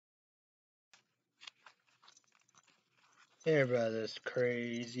Hey everybody, this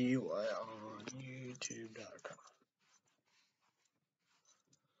crazy on YouTube.com.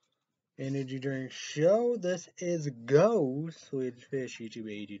 Energy drink show. This is Go Swedish Fish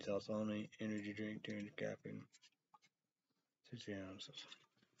YouTube 80 sauce only. Energy drink 200 caffeine. 60 ounces.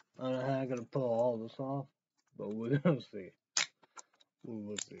 I don't know how I'm gonna pull all this off, but we'll see.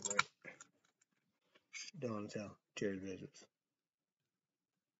 We'll see, right? Don't want to tell. Cheers, visits.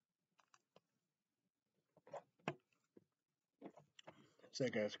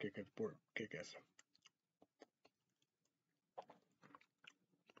 Sick ass, kick ass, pork, kick ass.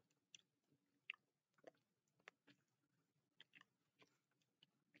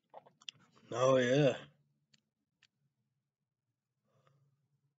 Oh yeah.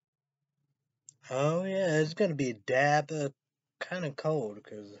 Oh yeah, it's gonna be a dab kind of cold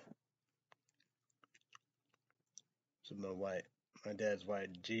because it's my dad's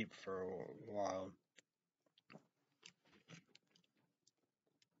white Jeep for a while.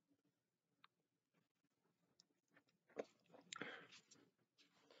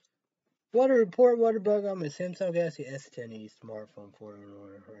 Weather report, water bug on my Samsung Galaxy S10e smartphone for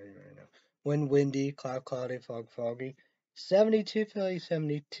right now. Wind windy, cloud cloudy, fog foggy. 72 Philly,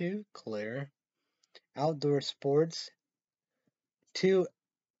 72 clear. Outdoor sports. 2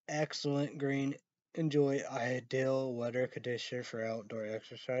 excellent green. Enjoy ideal weather condition for outdoor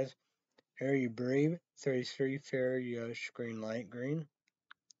exercise. Air you breathe. 33 fair yush green light green.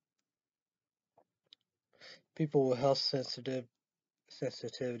 People with health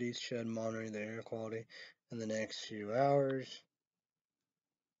sensitivities should monitor the air quality in the next few hours.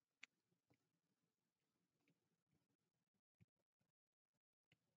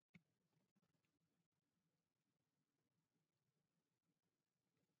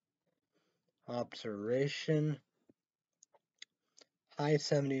 Observation. High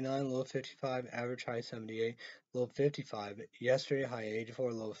 79, low 55, average high 78, low 55. Yesterday, high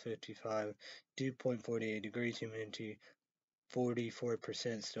 84, low 55, dew point 48 degrees, humidity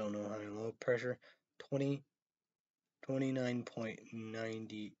 44%, still no high and low pressure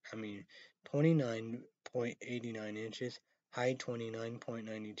 29.89 inches, high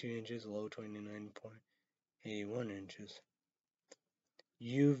 29.92 inches, low 29.81 inches.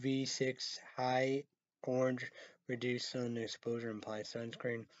 UV6 high orange, reduced sun exposure implies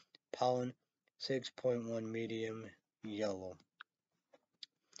sunscreen. Pollen 6.1 medium yellow.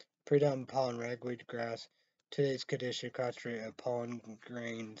 Predominant pollen ragweed grass. Today's condition concentrate of pollen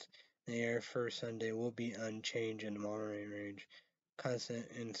grains in the air for Sunday will be unchanged in the monitoring range. Constant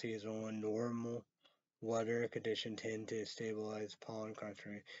in seasonal and normal weather conditions tend to stabilize pollen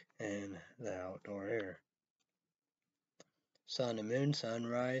concentration in the outdoor air. Sun and moon,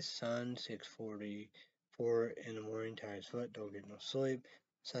 sunrise, sun 6:44 in the morning, times foot, don't get no sleep.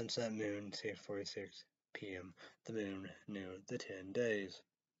 Sunset, moon 6:46 p.m. The moon, new the 10 days.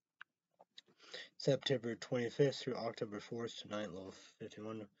 September 25th through October 4th, tonight low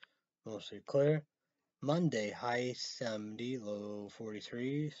 51, mostly clear. Monday, high 70, low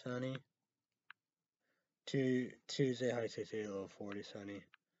 43, sunny. Tuesday, high 68, low 40, sunny.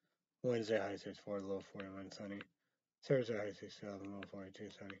 Wednesday, high 64, low 41, sunny. Thursday, high 67, low 42,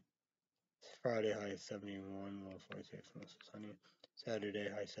 sunny. Friday, high 71, low 46, mostly sunny. Saturday,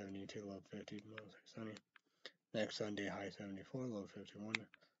 high 72, low 50, mostly sunny. Next Sunday, high 74, low 51,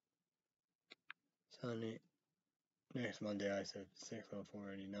 sunny. Next Monday, high 76, low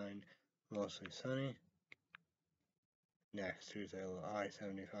 489, mostly sunny. Next Tuesday, high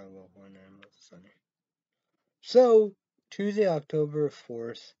 75, low 49, mostly sunny. So, Tuesday, October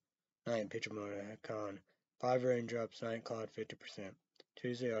 4th, night picture mode icon. 5 raindrops, night cloud 50%.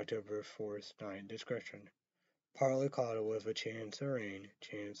 Tuesday, October 4th, night discretion. Partly cloudy with a chance of rain,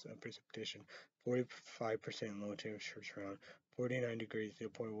 chance of precipitation, 45% low temperatures around 49 degrees. The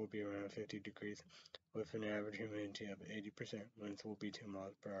point will be around 50 degrees with an average humidity of 80%. Winds will be 2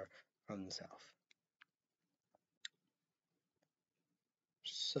 miles per hour from the south.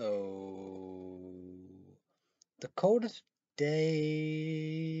 So, the coldest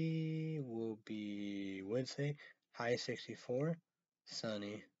day will be Wednesday, high 64,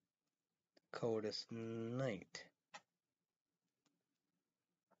 sunny. Coldest night.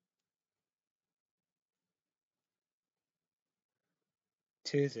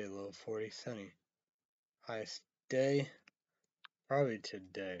 Tuesday, low 40, sunny. Highest day, probably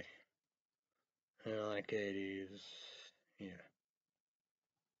today. Like 80s, yeah.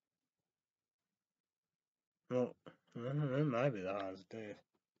 Well, it might be the hottest day.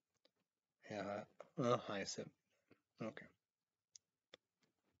 Yeah, well, high 7. Okay.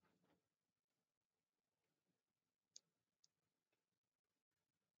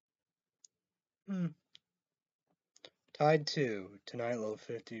 Tide 2, tonight low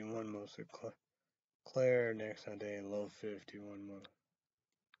 51, mostly clear. Next Sunday, low 51, mostly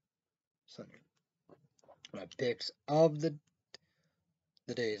sunny. My picks of the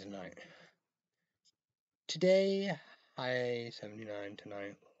days and night. Today, high 79,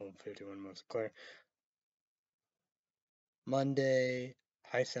 tonight low 51, mostly clear. Monday,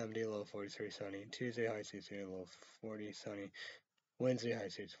 high 70, low 43, sunny. Tuesday, high 60, low 40, sunny. Wednesday, high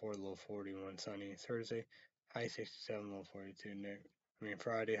 64, low 41, sunny. Thursday, high 67, low 42.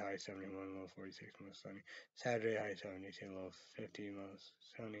 Friday, high 71, low 46, most sunny. Saturday, high 72, low 50, most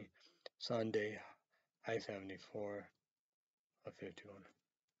sunny. Sunday, high 74, low 51,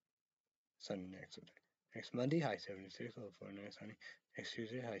 sunny next day. Next Monday, high 76, low 49, sunny. Next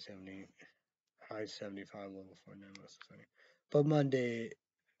Tuesday, high 75, low 49, most sunny. But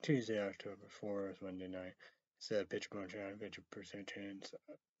Tuesday, October 4th, Monday night, it's a pitch moonshine, 50% chance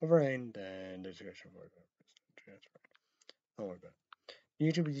of rain, then discussion 45% chance of rain. Don't worry about it.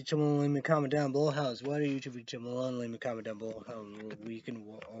 YouTube channel, leave me a comment down below. How's what YouTube channel? Leave me a comment down below how we can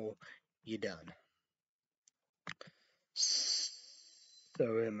you done.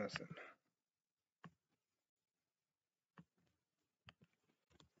 So missing.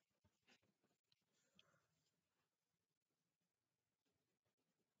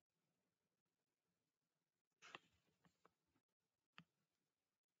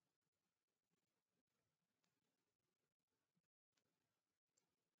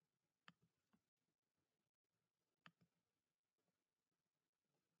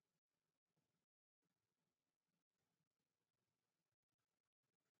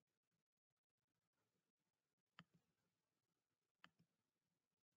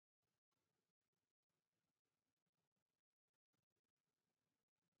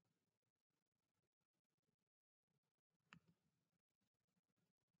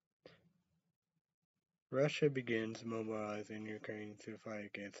 Russia begins mobilizing Ukraine to fight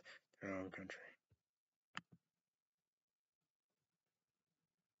against their own country.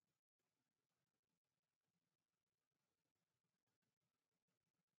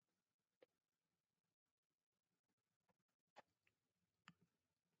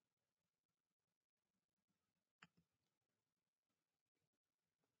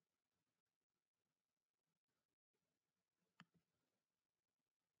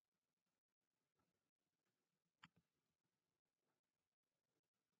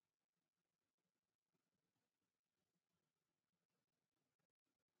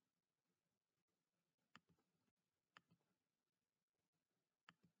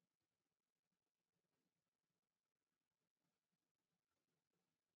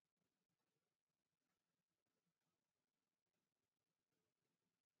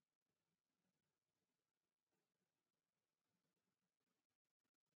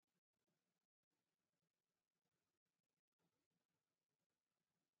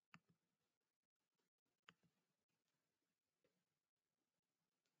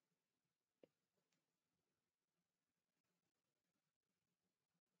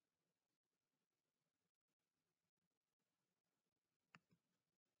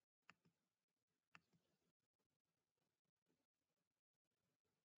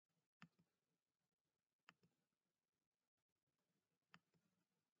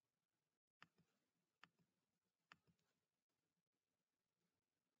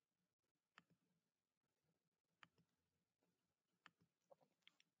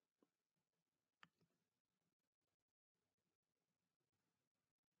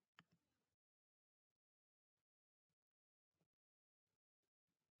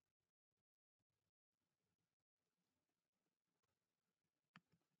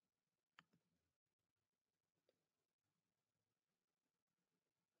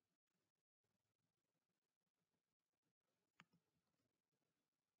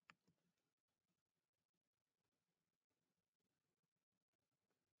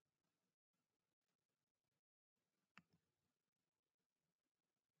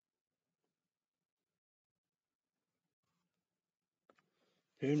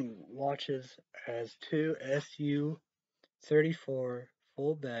 Boone watches as two Su-34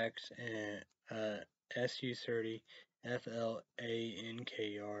 fullbacks and Su-30 FLANKR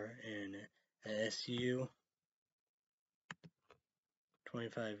and Su-25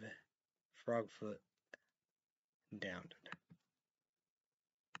 Frogfoot downed.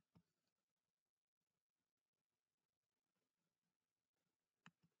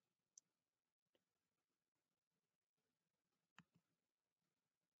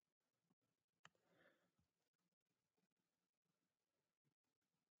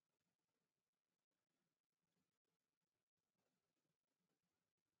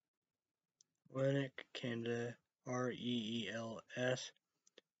 Winnick, Canada, REELS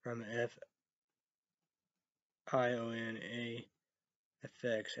from FIONA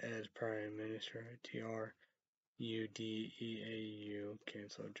effects as Prime Minister TRUDEAU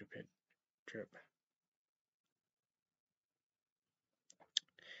canceled Japan trip.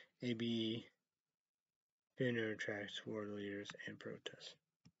 ABE dinner attracts world leaders and protests.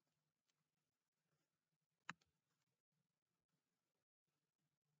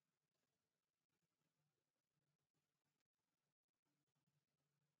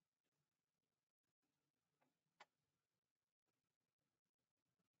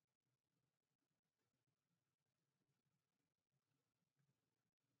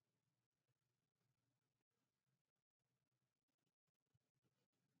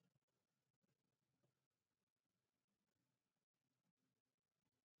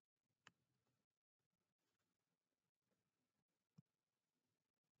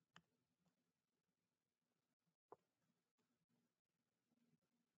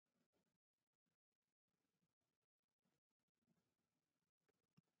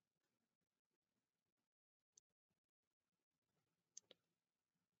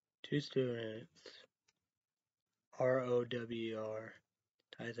 Two students ROWR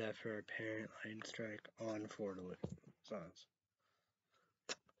dies after apparent lightning strike on Fort Lee. Science.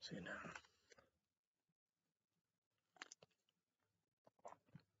 See now.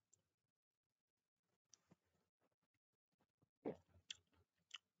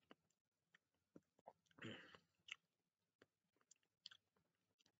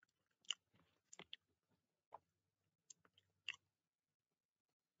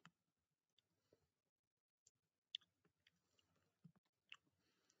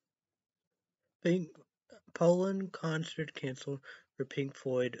 Poland concert canceled for Pink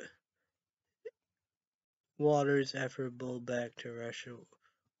Floyd. Waters after blowback to Russia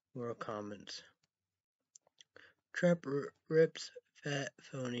were comments. Trump rips fat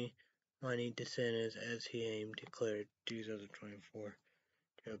phony money DeSantis as he aimed declared 2024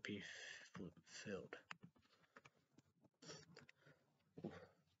 GOP filled.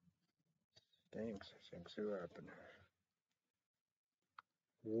 Thanks for happening.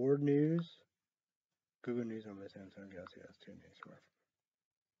 War news. Google News on my Samsung Galaxy S2 News smartphone.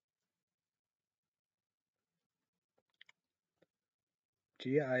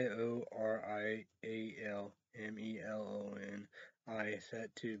 GIORIALMELONI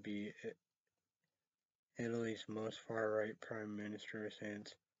set to be Italy's most far-right prime minister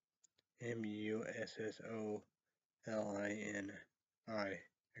since MUSSOLINI, I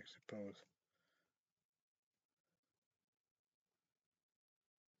suppose.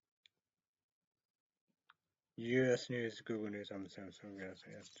 U.S. News, Google News on the Samsung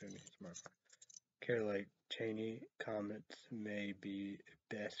Galaxy S2 News smartphone. Caroline Cheney comments may be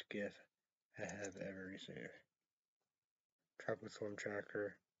best gift I have ever received. Tropical Storm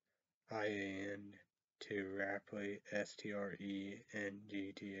Tracker, IAN to Rapley, STRENGTHEN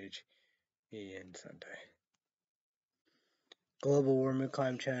Sunday. Global warming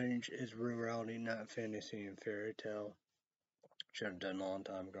climate change is reality, not fantasy and fairy tale. Should have done a long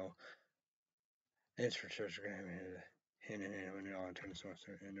time ago. Infrastructure going hand in hand with new alternative sources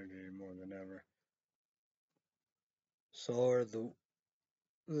of energy more than ever. Solar,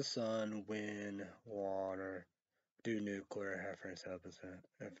 the sun, wind, water, do nuclear, half for 7%,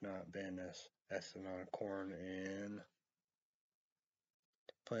 if not ban ethanol, corn, and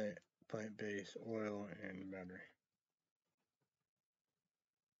plant-based oil and battery.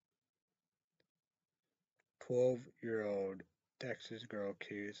 12-year-old Texas girl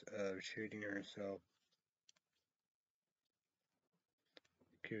accused of shooting herself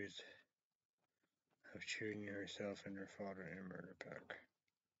and her father in a murder pack.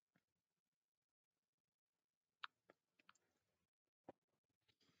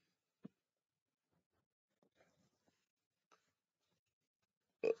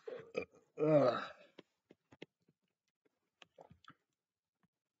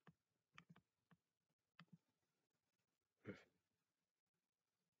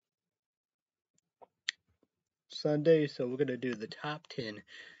 Sunday, so we're going to do the top 10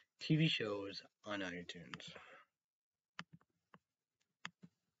 TV shows on iTunes.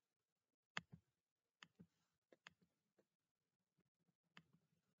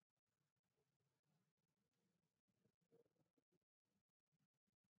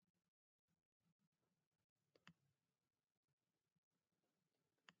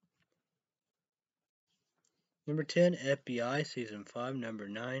 Number 10, FBI Season 5. Number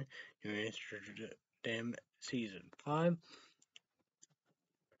 9, New Amsterdam Season 5.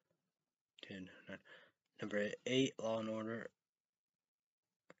 10, 9. Number 8, Law & Order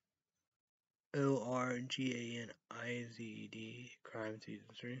ORGANIZD, Crime Season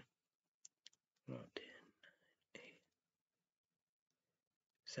 3. 10, 8,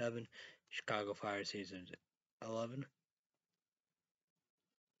 7. Chicago Fire Season 11.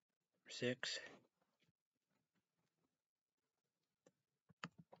 6.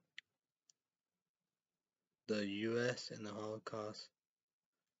 The U.S. and the Holocaust,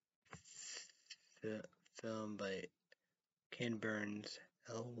 film by Ken Burns,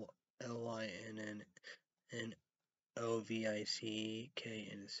 Lynnnovick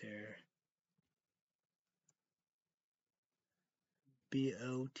and Sarah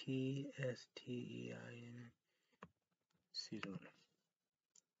Botstein, Season 1.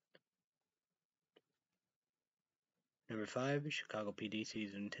 Number 5, Chicago PD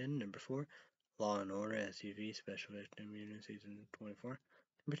Season 10. Number 4, Law and Order SUV Special Victim Unit Season 24.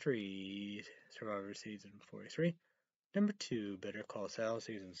 Number 3, Survivor Season 43. Number 2, Better Call Saul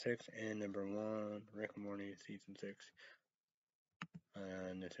Season 6. And number 1, Rick and Morty Season 6.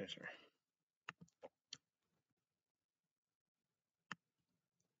 And this answer.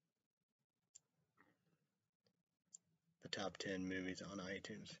 The top 10 movies on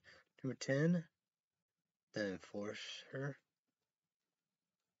iTunes. Number 10, The Enforcer.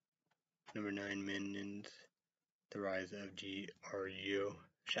 Number 9, Minions, The Rise of GRU.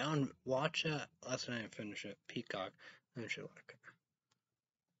 Watch that last night and finish it. Peacock. I should like it.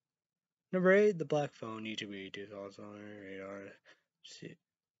 Number 8, The Black Phone. YouTube 2000 radar. See,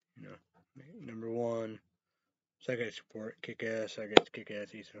 number 1, Psychic Support. Kick-Ass. I guess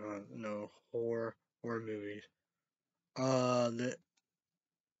Kick-Ass. No horror movies. The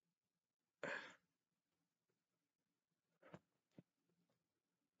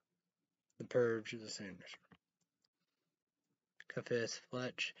Purge is the same. Confess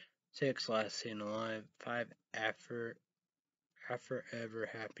Fletch. 6, Last Seen Alive. 5, After Ever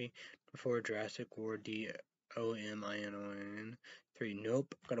Happy. 4, Jurassic World DOMINON. 3,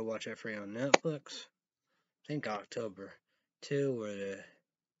 Nope. Gotta watch that free on Netflix. I think October. 2,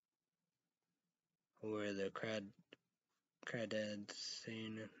 where the Crawdads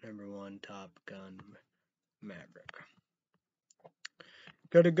scene. Number 1, Top Gun Maverick.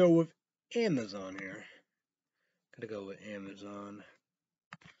 Gotta go with Amazon here. Gotta go with Amazon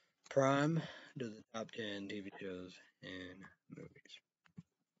Prime. Do the top 10 TV shows and movies.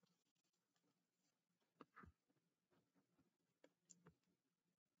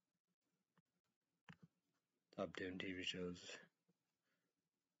 Top 10 TV shows.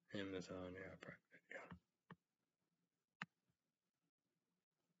 Amazon, yeah, Prime Video.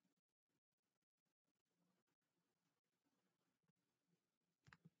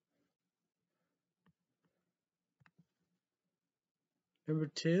 Number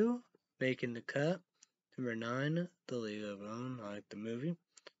 2, Making the Cut. Number 9, The League of Their Own. I like the movie.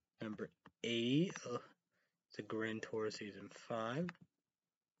 Number 8, The Grand Tour Season 5.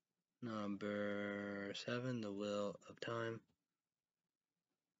 Number 7, The Wheel of Time.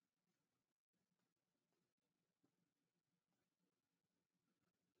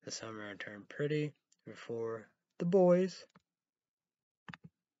 The Summer I Turned Pretty. Number 4, The Boys.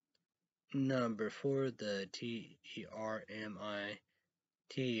 Number 4, the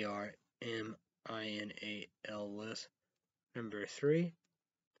TERMINAL List. Number 3,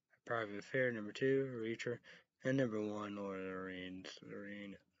 Private Affair. Number 2, Reacher. And number 1, Lord of the Rings, The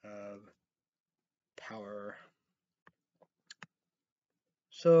Ring of Power.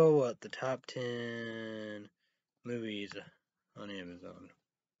 So what? The top 10 movies on Amazon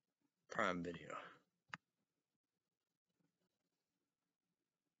Prime Video.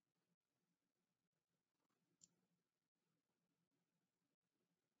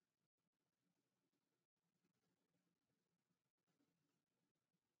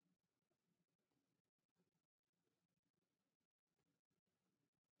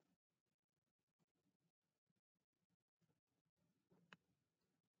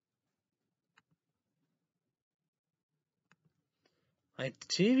 Like the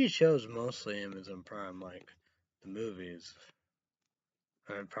TV shows, mostly Amazon Prime. Like the movies,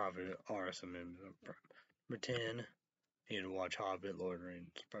 probably are some Amazon Prime. Number 10, you need to watch Hobbit, Lord of the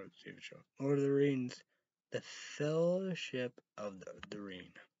Rings, probably the TV show. Lord of the Rings, The Fellowship of the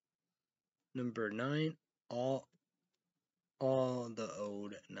Ring. Number 9, All the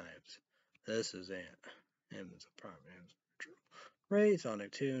Old Knives. This is Amazon Prime. Ray,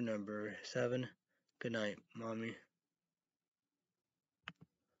 Sonic 2. Number 7, Good Night, Mommy.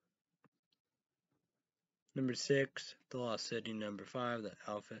 Number 6, The Lost City. Number 5, The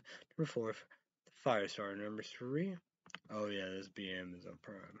Outfit. Number 4, The Firestarter. Number 3, oh yeah, this be Amazon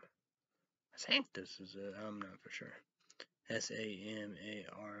Prime. I think this is it. I'm not for sure. SAMARIT.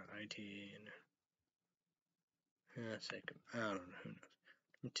 I don't know. Who knows?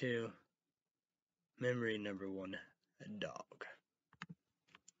 Number 2, memory. Number 1, a dog.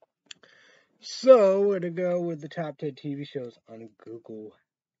 So we're gonna go with the top 10 TV shows on Google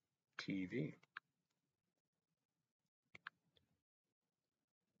TV.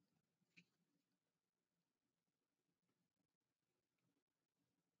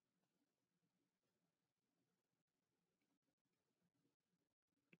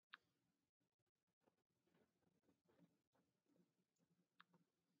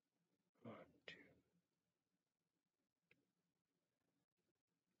 One, two.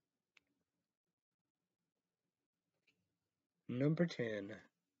 Number 10,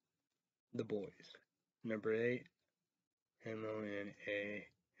 The Boys. Number 8, Monarch.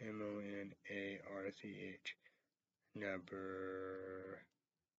 Number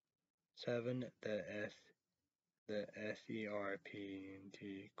 7, the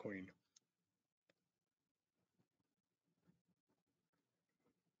Serpent Queen.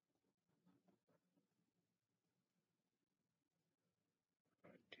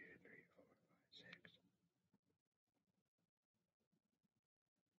 One, two, three, four, five, six.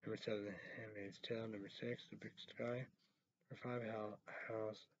 Number 7, The Handmaid's Tale. Number 6, The Big Sky. Number 5,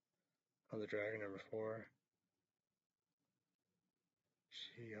 House of the Dragon. Number 4,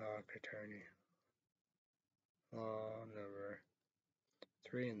 She-Hulk Attorney Law. Number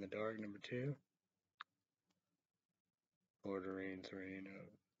 3, In the Dark. Number 2, Lord of the Rings, Reign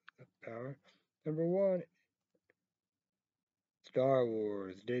of Power. Number 1, Star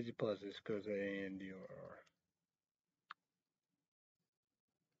Wars, Disney Plus, because of ANDR.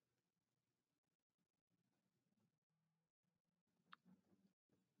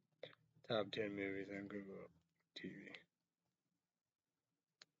 Top 10 movies on Google TV.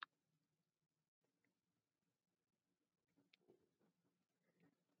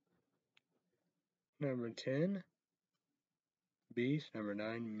 Number 10, Beast. Number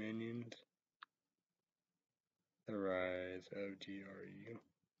 9, Minions, The Rise of GRU.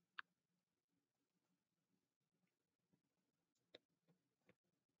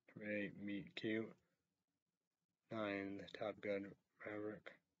 Number 8, Meet Cute. 9, Top Gun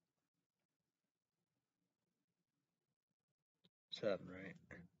Maverick. 7, right?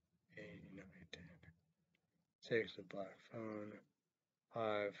 8, 9, 10. 6, The Black Phone.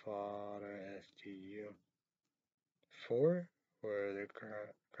 5, Father STU. 4, Where the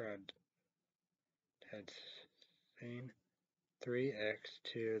Crowd Had Seen. 3,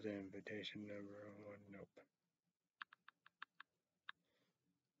 X2, The Invitation. Number 1, Nope.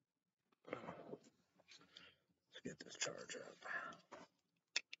 Let's get this charge up.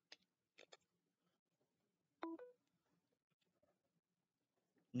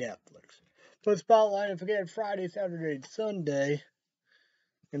 Netflix. So Spotlight, if again, Friday, Saturday, and Sunday.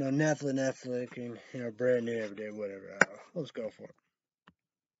 Netflix, and brand new every day, whatever. Let's go for it.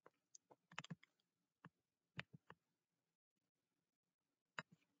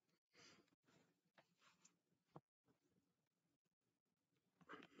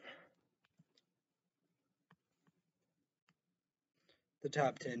 The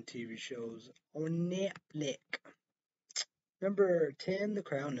top 10 TV shows on Netflix. Number 10, The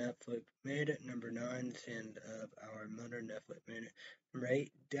Crown. Netflix made it. Number 9, Send of Our Mother. Netflix made it. Number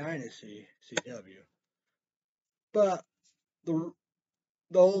 8, Dynasty, CW. But the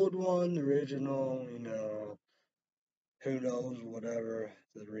old one, the original, who knows, whatever,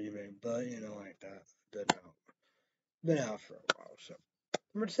 the remake, but, like that, been out for a while, so.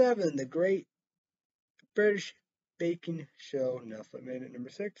 Number 7, The Great British Baking Show. Netflix made it. Number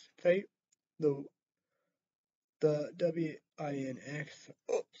 6, Fate, the WINX.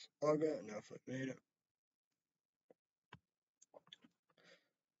 Oops, I got Netflix made it.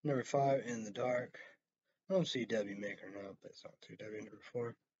 Number 5, In the Dark. I don't see W maker now, but it's not CW. Number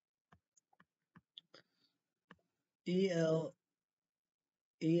 4, EL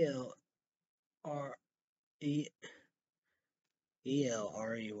R E ELREYVICTF.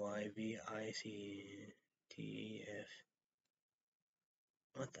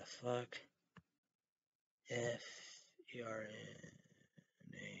 What the fuck? FERNANDEZ.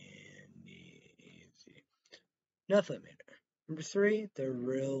 Netflix made it. Number 3, The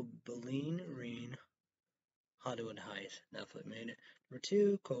Real Ballerine. Hollywood Heist. Netflix made it. Number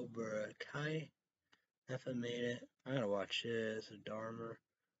 2, Cobra Kai. Netflix made it. I gotta watch this. The Dahmer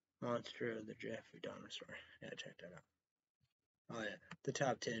Monster of the Jeffrey Dahmer story. Gotta check that out. Oh yeah, the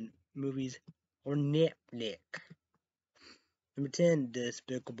top 10 movies on Netflix. Number 10,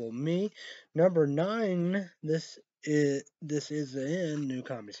 Despicable Me. Number 9, This Is the End, new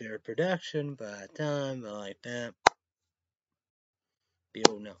comedy series production by Time, I like that.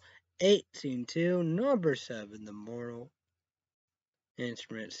 Below now. 8, scene 2, number 7, The Mortal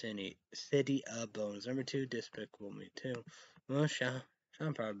Instrument City of Bones. Number 2, Despicable Me 2. Well, Sean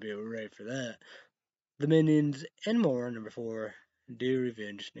probably be ready for that. The Minions and more. Number 4, Do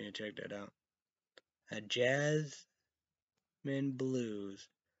Revenge. Need to check that out. Jasmine Blues.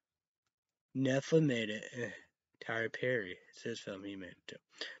 Netflix made it. Tyler Perry. It's his film. He made it too.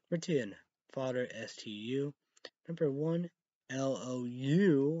 Number 10, Father STU. Number 1,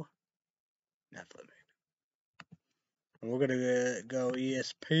 LOU. Netflix made it. And we're going to go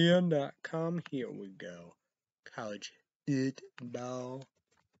ESPN.com. Here we go. College football.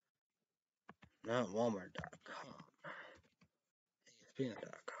 Not Walmart.com.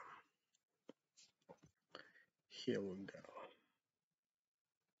 ESPN.com. Here we go.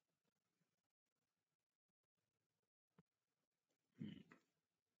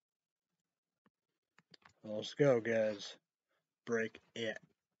 Let's go, guys. Break it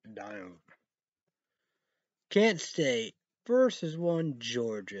down. Kent State versus 1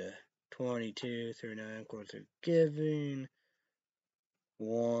 Georgia. 22-39, course of giving.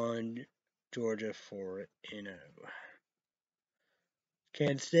 1 Georgia 4-0.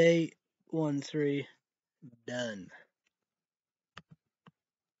 Kent State 1-3. Done.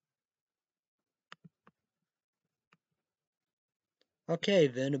 Okay,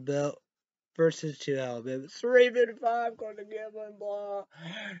 Vanderbilt versus 2 Alabama. 3-5, going to give them blah.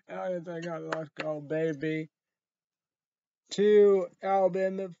 I think let's go, baby. 2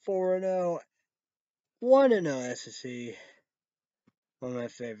 Alabama 4-0. 1-0 SEC. One of my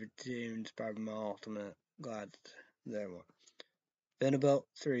favorite teams, probably my ultimate. Glad that one. Vanderbilt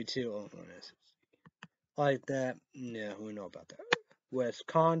 3-2 on SEC. Like that, yeah, we know about that.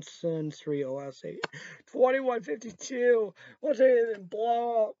 Wisconsin 3 Ohio State 21-52. What's it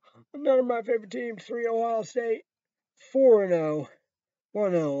blow? None of my favorite teams. 3 Ohio State 4-0.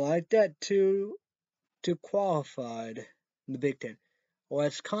 1-0 like that to qualified in the Big Ten.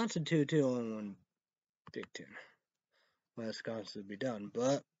 Wisconsin 2-2 on 1 Big Ten. Wisconsin would be done,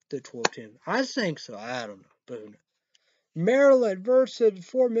 but the 12 teams. I think so. I don't know. But Maryland versus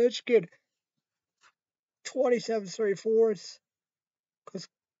 4 Michigan 27-34.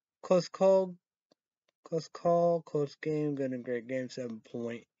 Close call. Close game. Got a great game.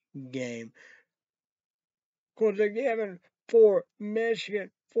 7-point game. Close game for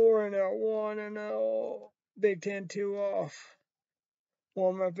Michigan. 4-0. 1-0. Big Ten 2 off.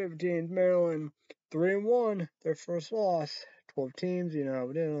 One of my favorite teams, Maryland. 3-1. Their first loss. 12 teams. You know how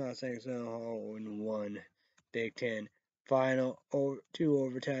we do. I think so. 0-1. Big Ten. Final 2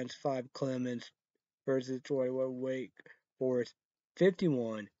 overtimes. 5 Clemens versus Troy Wake Forest.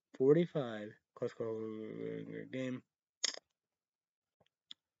 51-45. Close game.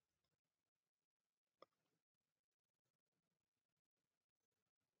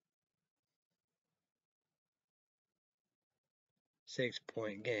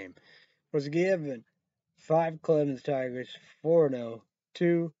 Six-point game. Was given 5 Clemens Tigers, 4-0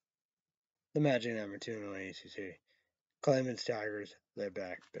 to the Magic number 2 in the ACC. Clemens Tigers, they're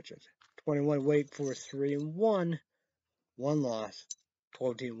back, bitches. 21 Wake Forest 3-1. 1 loss.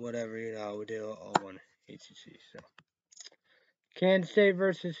 12 team, whatever, you know, we do all 1 ACC. So Kansas State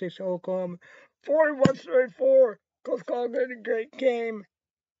versus 6 Oklahoma. 41-34. Coach Call did a great game.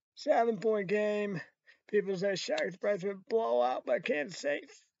 7-point game. People say Shaq Express would blow out by Kansas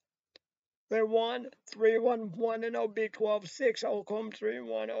State. They won 3-1, 1-0 Big 12, 6 Oklahoma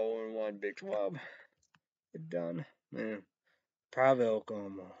 3-1, 0-1 Big 12. They're done. Man, probably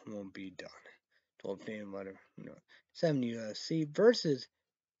Oklahoma won't be done. 12 team, whatever. 7 USC versus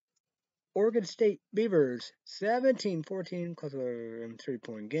Oregon State Beavers. 17-14, close to a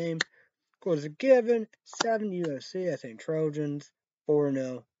 3-point game. Scores are given. 7 USC, I think Trojans.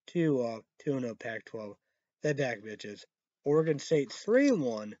 4-0, 2 off, 2-0 Pac-12. They back, bitches. Oregon State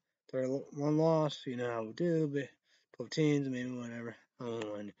 3-1. They're 1 loss, you know how we do, but 12 teams, maybe whatever.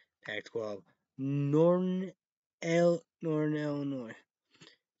 1 Pac-12. Northern Illinois.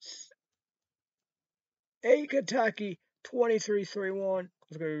 8 Kentucky, 23-3-1.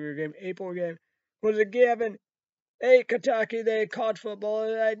 Let's go to your game. 8-point game. Was a given. 8 Kentucky, they called football.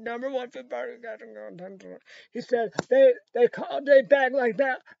 They number 1 football. He said they back like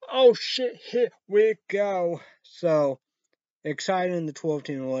that. Oh shit, here we go. So excited in the 12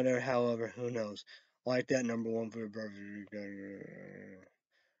 team or whatever, however, who knows. Like that number 1 food product review.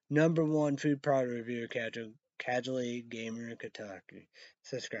 Number 1 food product review, Casually Gamer Kentucky.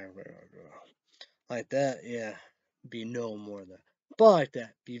 Subscribe. Like that, yeah. Be no more than that. But like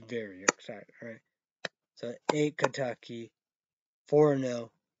that, be very excited, right? So 8 Kentucky, 4-0,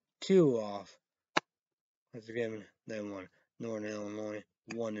 2 off. That's again, then 1. Northern Illinois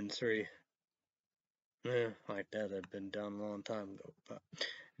 1-3. Yeah, like that had been done a long time ago. But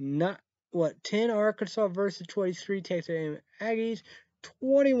not what 10 Arkansas versus 23 Texas A&M Aggies.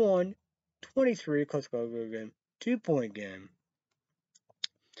 21-23 close game. 2-point game.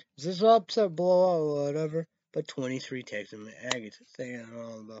 Is this upset blowout whatever? But 23 Texas Aggies. Saying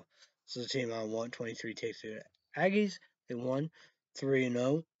all about this is a team I want. 23 Texas Aggies. They won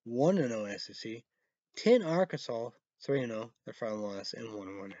 3-0, 1-0 SEC. 10 Arkansas 3-0. Their final loss and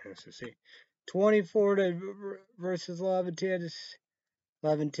 1-1 SEC. 24 versus 11 Tennessee.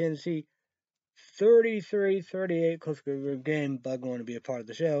 33-38 close game. Bug want to be a part of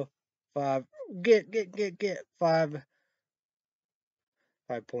the show. 5-point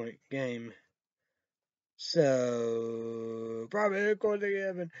game. So probably going to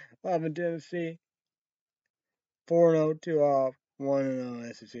give 11 Tennessee. 4-0, 2 off,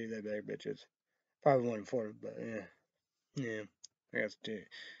 1-0 SEC. They big bitches. Probably 1-4, but yeah. I guess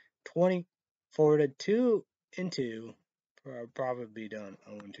 24-2 and 2. Probably be done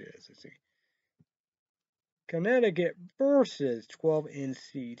 0-2 SEC. Connecticut versus 12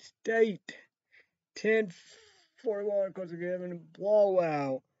 NC State. 10-41 because they're giving a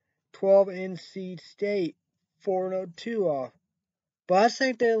blowout. 12 NC State. 4-2 off. But I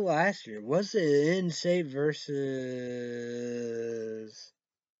think that last year was it NC State versus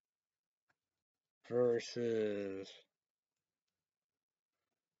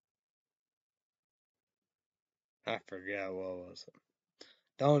I forgot what was it.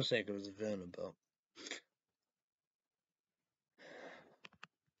 Don't think it was Vanderbilt.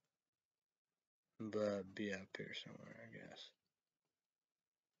 But be up here somewhere, I guess.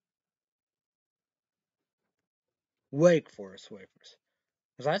 Wake Forest.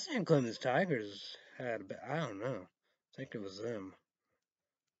 Because I think Clemens Tigers had, I don't know. I think it was them.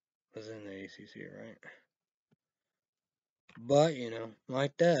 It was in the ACC, right? But,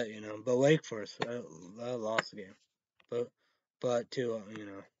 like that, But Wake Forest, that lost the game. But to,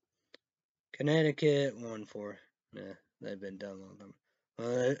 Connecticut 1-4. Nah, they've been done a long time.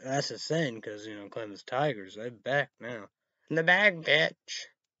 Well, that's a thing, because, Clemens Tigers, they're back now. The back, bitch.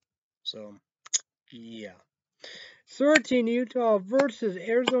 So, yeah. 13 Utah versus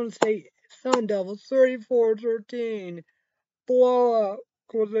Arizona State Sun Devils. 34-13. Blowout.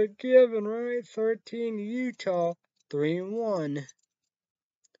 Was a given, right? 13 Utah. 3-1.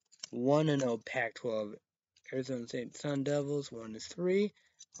 1-0 Pac-12. Arizona State Sun Devils 1-3.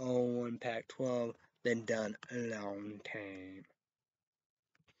 0-1 Pac-12. Been done a long time.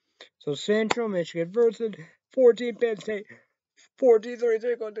 So Central Michigan versus 14 Penn State.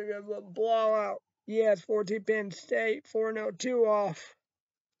 14-33 going to give a blowout. Yes, 14 Penn State. 4-0, 2 off.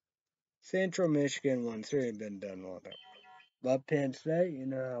 Central Michigan 1-3. Been done a long time. But Penn State, you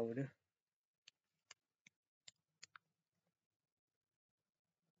know how we do.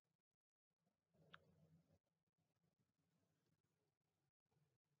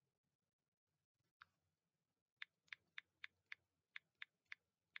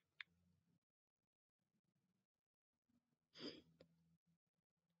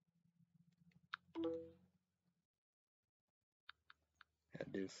 I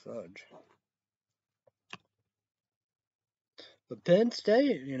do fudge. But Penn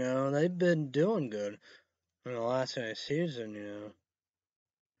State, they've been doing good in the last season,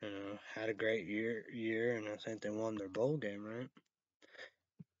 had a great year, and I think they won their bowl game, right?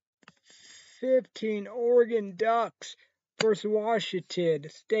 15 Oregon Ducks versus Washington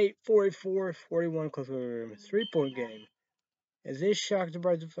State 44-41 close 3-point game. Is this shocked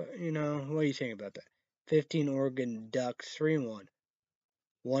about what do you think about that? 15 Oregon Ducks 3-1.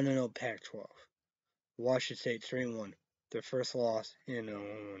 1-0 Pac-12. Washington State 3-1. Their first loss in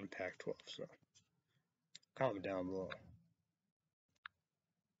 1 Pac-12. So comment down below.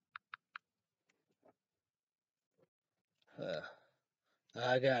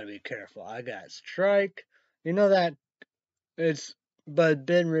 I gotta be careful. I got strike. You know that it's but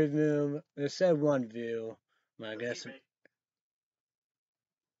been removed. It said 1 view. I guess.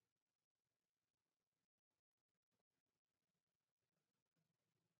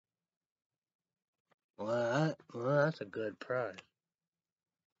 Well, that's a good prize.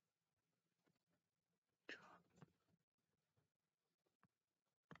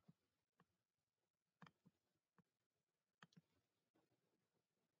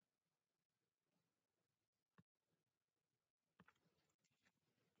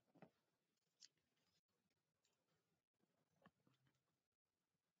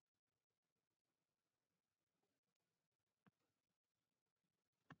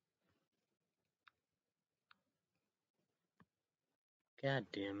 God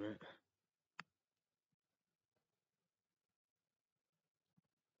damn it.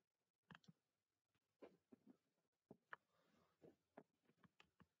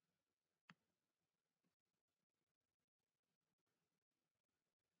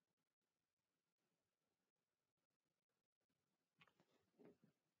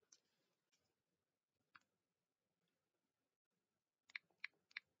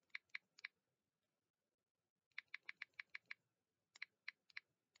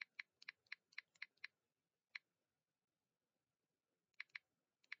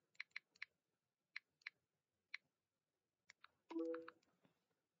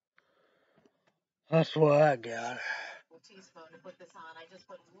 That's what I got.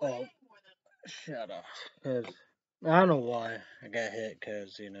 Oh, shut up. 'Cause I don't know why I got hit.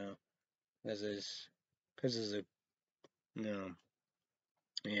 Cause this is, cause it's a,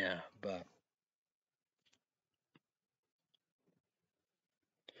 yeah, but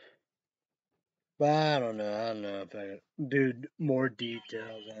I don't know. I don't know if I could do more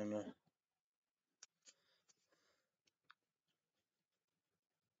details. I don't know.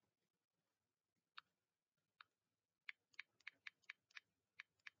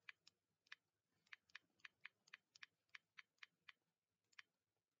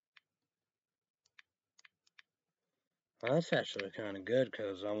 Well, that's actually kind of good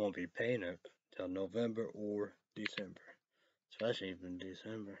because I won't be paying it till November or December, especially even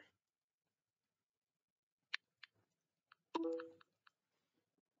December.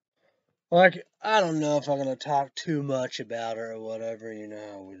 Like, I don't know if I'm gonna talk too much about her or whatever. You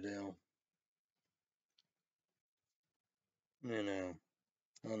know how we do.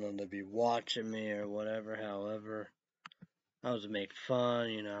 I don't know, they'd be watching me or whatever. However, I was to make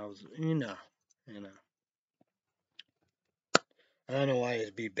fun. I was, you know. I don't know why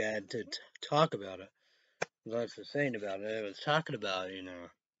it'd be bad to talk about it. Like I was saying about it, I was talking about,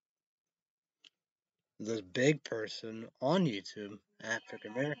 this big person on YouTube,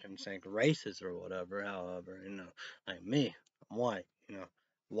 African American, saying racist or whatever. However, like me, I'm white.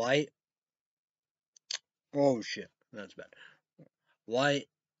 White. Oh shit, that's bad. White,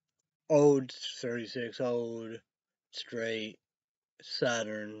 old, 36, old, straight,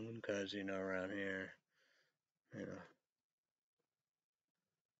 Southern, because around here, you know.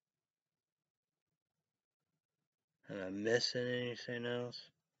 Am I missing anything else?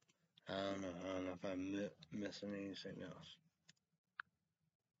 I don't know. I don't know if I'm missing anything else.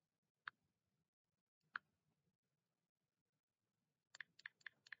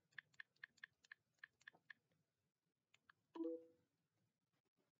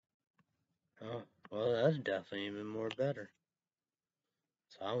 Oh, well, that's definitely even more better.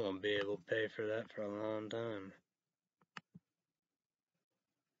 So I won't be able to pay for that for a long time.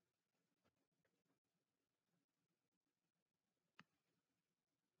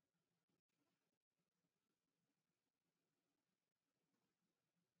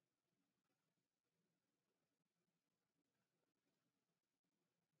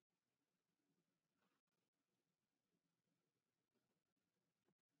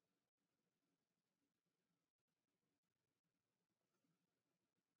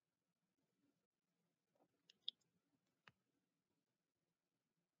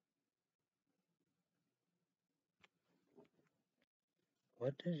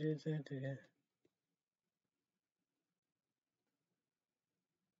 What did you think again?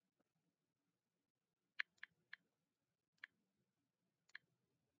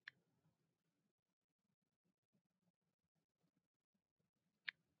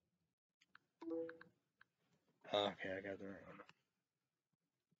 Okay, I got the right one.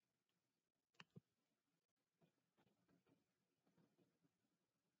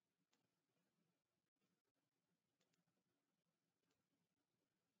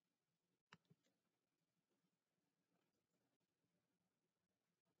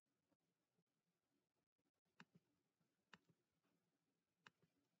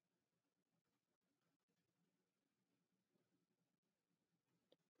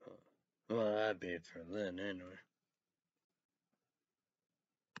 Well, that'd be for Lynn anyway.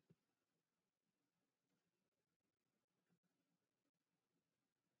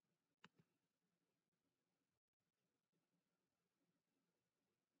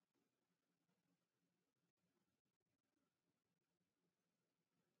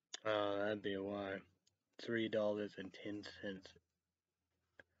 Oh, that'd be why. $3.10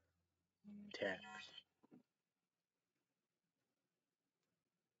 tax.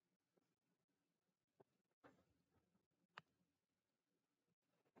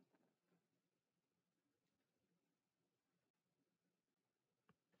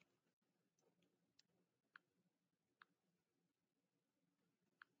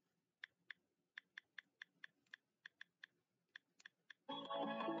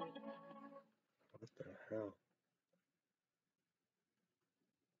 What the hell?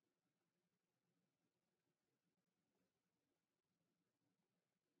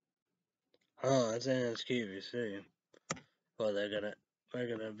 Oh, that's NSQVC. Well, they're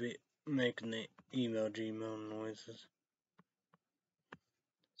gonna be making the email Gmail noises.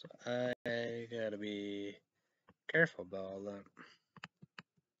 So I gotta be careful about all that.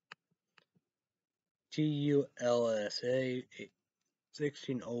 TULSA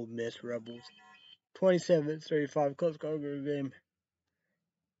 16 Ole Miss Rebels. 27-35 close call game.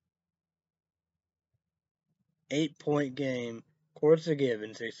 8-point game. Courts are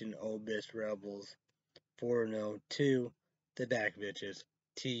given 16 Ole Miss Rebels. 4-0 2 the Back Bitches.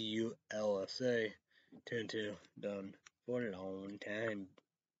 TULSA. 10-2 done for a long time.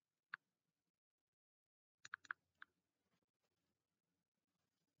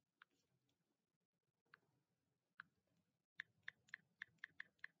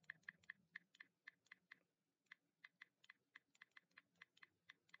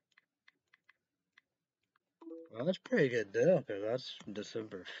 Well, that's a pretty good deal because that's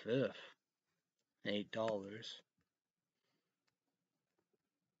December 5th. $8.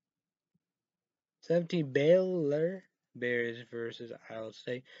 17 Baylor Bears versus Iowa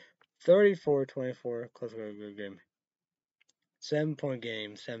State. 34-24. Close game. 7-point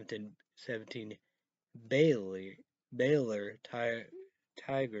game. 17 Baylor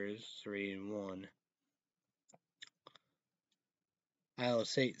Tigers 3-1. Iowa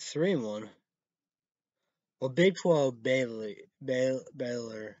State 3-1. Well, Big 12 Baylor Bears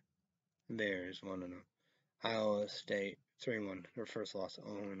 1-0. Iowa State 3-1. Their first loss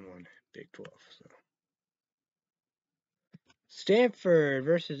 0-1 Big 12. So. Stanford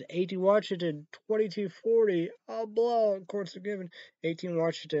versus 18 Washington 22-40. All blowout. Courts are given. 18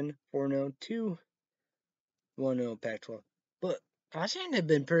 Washington 4-0 2-1-0 Pac-12. But I think they've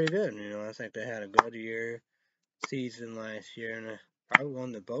been pretty good. I think they had a good season last year, and probably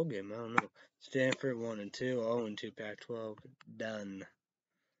won the bowl game. I don't know. Stanford 1-2, 0-2 Pac-12. Done.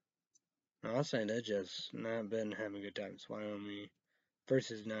 I was saying they just not been having a good time. It's Wyoming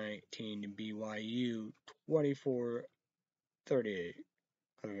versus 19 BYU 24-38.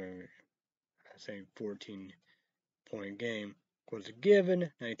 I say 14-point game was a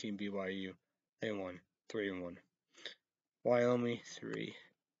given. 19 BYU. They won 3-1. Wyoming 3-2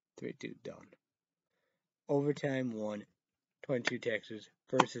 done. Overtime 1. 22 Texas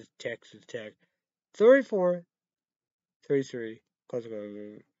versus Texas Tech. 34-33. Close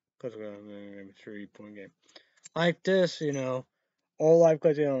 3-point game. Like this, all life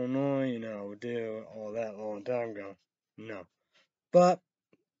because Illinois, do all that a long time ago. No. But,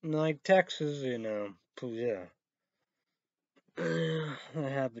 like Texas, yeah. They're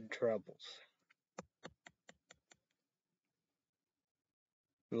having troubles.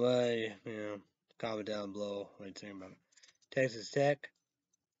 Comment down below what you think about it. Texas Tech,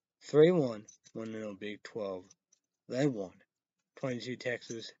 3-1, 1-0 Big 12. They won. 22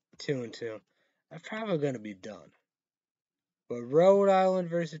 Texas, 2-2. That's probably going to be done. But Rhode Island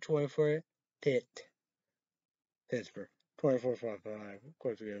versus 24 Pittsburgh, 24-5. Of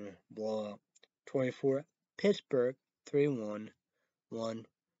course, we're going to blow out. 24 Pittsburgh, 3-1. 1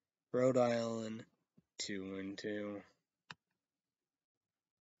 Rhode Island, 2-2.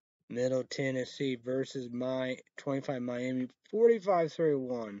 Middle Tennessee versus 25 Miami,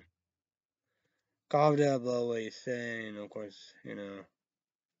 45-31. Calm down below what he's saying, of course,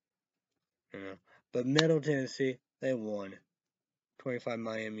 But Middle Tennessee, they won. 25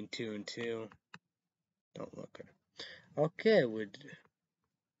 Miami, 2-2. Don't look at it. Okay, with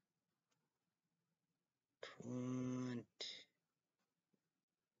 20.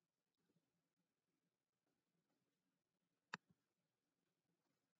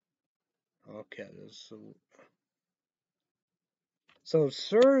 Okay, so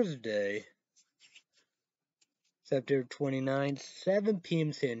Thursday, September 29th, 7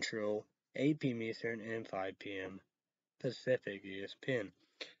 p.m. Central, 8 p.m. Eastern, and 5 p.m. Pacific, ESPN.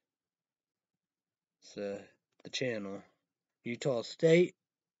 It's the channel. Utah State,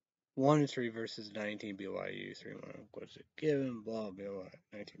 1-3 versus 19 BYU, 3-1. What's it given? Blah, blah,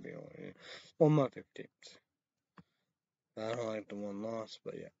 19 BYU. One of my favorite teams. I don't like the one loss,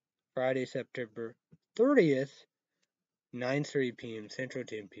 but yeah. Friday, September 30th, 9:30 p.m. Central,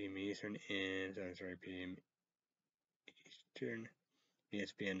 10 p.m. Eastern, and 7:30 p.m. Eastern.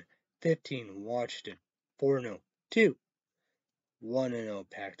 ESPN 15, Washington 4-0, 2, 1-0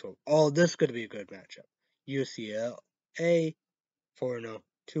 Pac-12. Oh, this is going to be a good matchup. UCLA 4-0,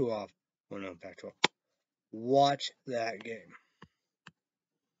 2 off, 1-0 Pac-12. Watch that game.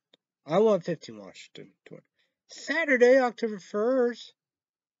 I want 15 Washington to win. Saturday, October 1st,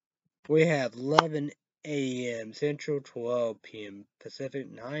 we have 11 a.m. Central, 12 p.m.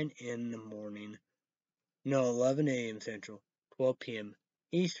 Pacific, 9 in the morning. No, 11 a.m. Central, 12 p.m.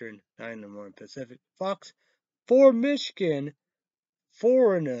 Eastern, 9 in the morning Pacific. Fox for Michigan,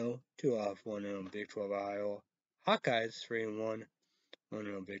 4-0, 2 off, 1-0 Big 12 Iowa. Hawkeyes, 3-1,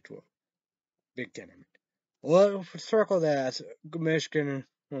 1-0 Big 12. Big 10, I mean. Well, circle that. Michigan,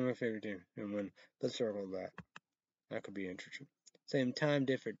 one of my favorite teams. Let's circle that. That could be interesting. Same time,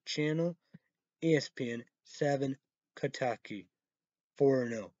 different channel. ESPN 7, Kentucky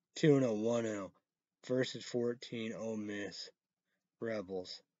 4-0, 2-0, 1-0. versus 14 Ole Miss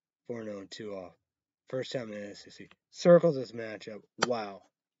Rebels. 4-0, 2 off. First time in the SEC. Circle this matchup. Wow.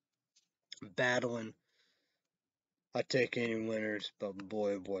 Battling. I take any winners, but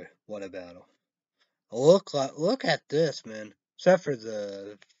boy, oh boy, what a battle. Look at this, man. Except for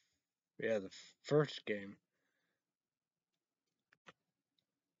the first game.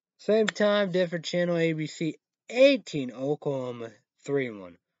 Same time, different channel, ABC 18, Oklahoma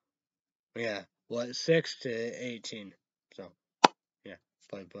 3-1. Yeah, 6 to 18. So, yeah,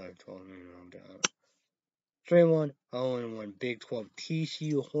 play 12. 3-1, 0-1, Big 12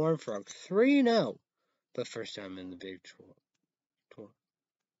 TCU Horned Frogs 3-0. The first time in the Big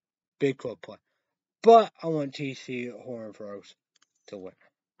 12 play. But I want TCU Horned Frogs to win.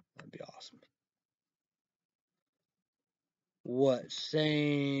 That'd be awesome. What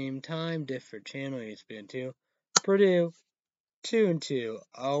same time, different channel, ESPN 2. Purdue 2-2,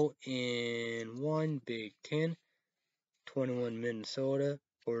 0-1, Big 10. 21 Minnesota,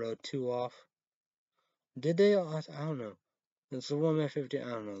 4-2 off. Did they? I don't know. It's the 1-50. I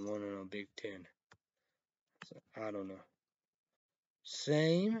don't know. 1-0 Big 10. So, I don't know.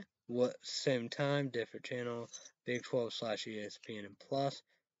 Same time, different channel. Big 12 / ESPN and Plus.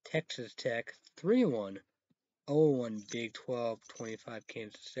 Texas Tech 3-1. 0-1 Big 12, 25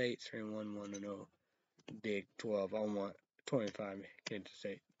 Kansas State, 3-1, 1-0 Big 12. I want 25 Kansas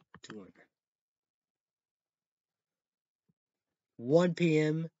State to win. 1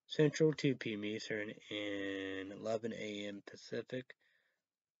 p.m. Central, 2 p.m. Eastern, and 11 a.m. Pacific.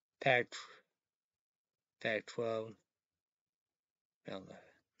 Pac-12.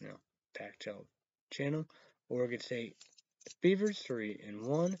 Pac-12 channel. Oregon State Beavers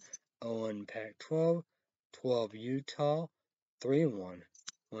 3-1. 0-1 Pac-12. 12 Utah 3-1.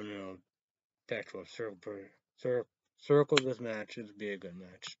 1-0 Pac-12. Circle this match. It'll be a good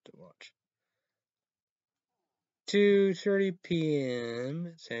match to watch. 2:30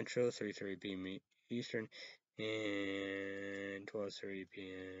 p.m. Central, 3:30 p.m. Eastern, and 12:30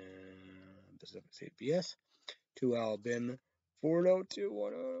 p.m. Pacific CBS. To Alabama, 4-0,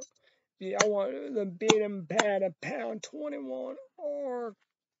 2-1. Yeah, I want them beat them bad a pound 21 or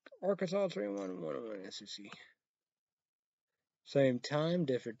Arkansas 3-1, 1-1 SEC. Same time,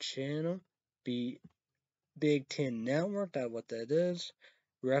 different channel. Big 10 Network, that's what that is.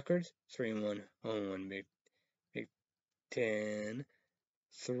 Records 3-1, 0-1 Big 10.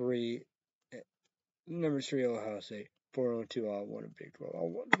 3, number 3 Ohio State. 4-2 I want a Big 12. I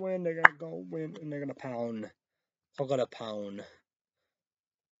want to win. They're gonna go win and they're gonna pound. I got a pound.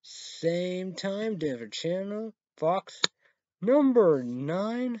 Same time, different channel. Fox number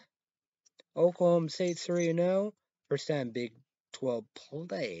 9. Oklahoma State 3-0. First time Big 12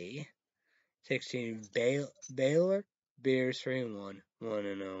 play. 16 Baylor Bears 3-1.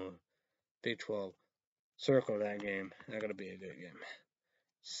 1-0 Big 12. Circle that game. That's gonna be a good game.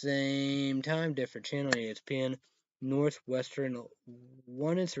 Same time, different channel, ESPN. Northwestern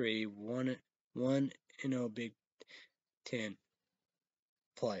 1-3, 1-0 Big 10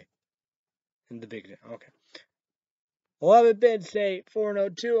 play in the Big 10. Okay. 11 Penn State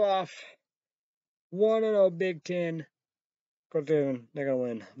 4-0, 2 off. 1-0 Big 10. They're gonna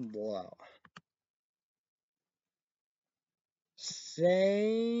win. Wow.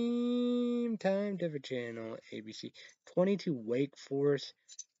 Same time, different channel, ABC. 22 Wake Forest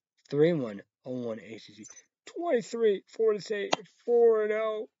 3-1, 0-1 ACC. 23 Florida State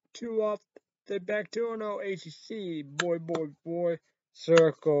 4-0, 2 off. They back 2-0 ACC. Boy.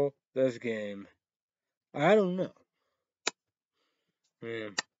 Circle this game. I don't know. Yeah.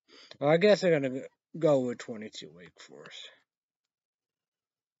 Well, I guess they're going to go with 22 Wake Forest.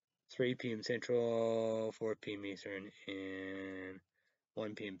 3 p.m. Central, 4 p.m. Eastern, and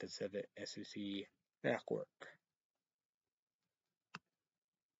 1 p.m. Pacific SEC Network.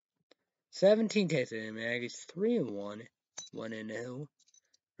 17 Texas Aggies 3-1, 1-0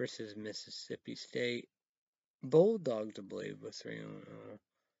 versus Mississippi State. Bulldogs, I believe, was 3-1.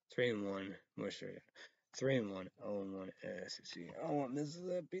 3-1, 0-1 SEC. I want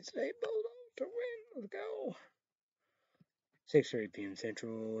Mississippi State Bulldogs to win. Let's go. 6:30 p.m.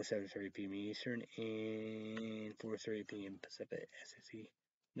 Central, 7:30 p.m. Eastern, and 4:30 p.m. Pacific SEC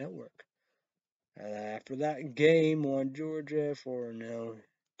Network. After that game, 1 Georgia, 4-0,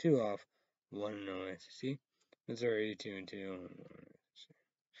 2 off, 1-0 SEC. Missouri, 2-2.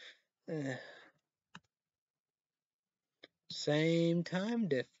 Same time,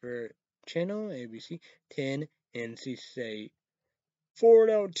 different channel, ABC, 10, NC State.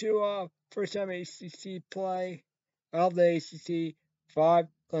 4-0, 2 off, first time ACC play. Of the ACC, 5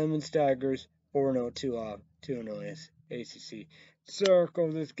 Clemens Tigers, 4-0, 2 off, 2-0 ACC.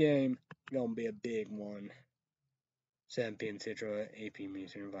 Circle this game. gonna be a big one. 7 p.m. Central, 8 p.m.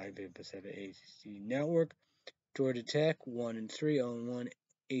 Eastern, 5 p.m. Pacific, ACC Network. Georgia Tech 1-3, 0-1.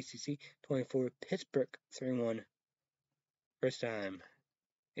 ACC 24. Pittsburgh 3-1. First time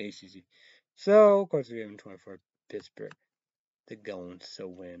ACC. So, of course, we're giving 24 Pittsburgh the going so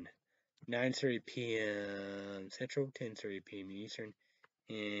win. 9:30 p.m. Central, 10:30 p.m. Eastern,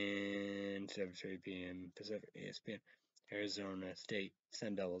 and 7:30 p.m. Pacific. ESPN. Arizona State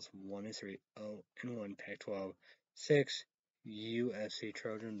Sun Devils 1-3, 0-1. Pac-12 6. USC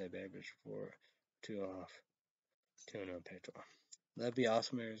Trojan. They bagged for 2 off. 2-0 Pac-12. That'd be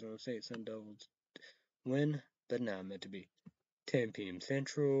awesome. Arizona State Sun Devils win, but not meant to be. 10 p.m.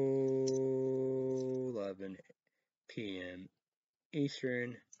 Central, 11 p.m.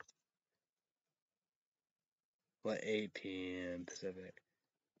 Eastern, 8 p.m. Pacific.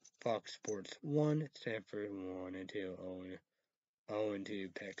 Fox Sports 1, Stanford 1-2,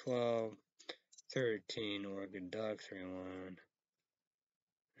 0-2 Pac-12, 13 Oregon Ducks 3-1,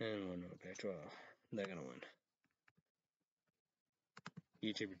 and 1-0 Pac-12. They're gonna win.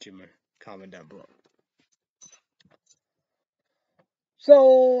 YouTube, comment down below. So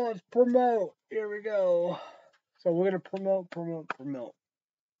let's promote. Here we go. So we're gonna promote.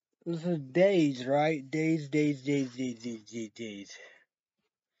 This is days, right? Days.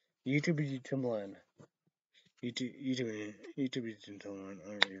 YouTube Timberland. YouTube Timberland. I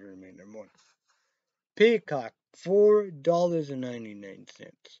don't even remember number 1. Peacock,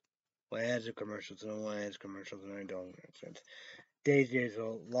 $4.99. Well, it has the commercials, and one has commercials, $9.99. Days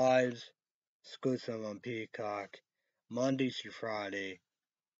lives, exclusive on Peacock, Monday through Friday,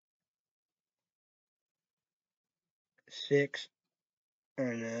 6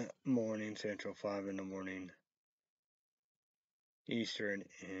 in the morning Central, 5 in the morning Eastern,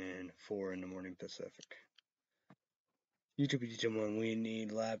 and 4 in the morning Pacific. YouTube 1, we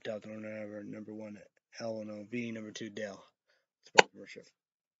need laptops on our number 1 LNOV, number 2 Dell.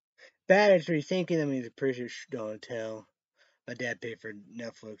 Battery thinking that means the British don't tell. My dad paid for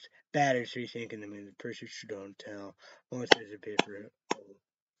Netflix. Battery thinking that means the British don't tell. My sister paid for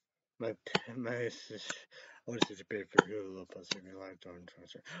my sister paid for Hulu Plus TV lifetime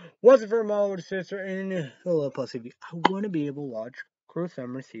transfer. Wasn't for my older sister and Hulu Plus TV. I want to be able to watch Cruel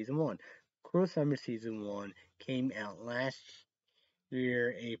Summer Season 1. Cruel Summer Season 1 came out last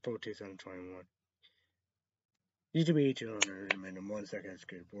year, April 2021. YouTube H100 minimum 1 second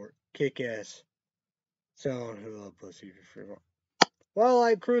skateboard. Kick ass. Selling Hulu Plus TV for one. Well,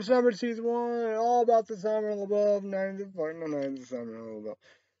 like Cruel Summer Season 1, all about the summer and above, 90 the summer and all about.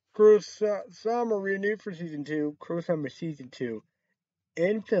 Cruel Summer renewed for Season 2, Cruel Summer Season 2,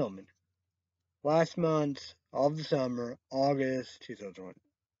 in filming. Last month of the summer, August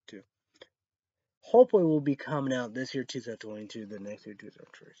 2022. Hopefully will be coming out this year, 2022, the next year,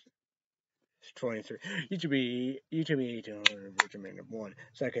 2023. YouTube 1.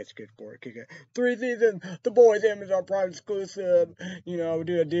 Second skateboard kicker. 3 seasons. The Boys Amazon Prime exclusive. You know,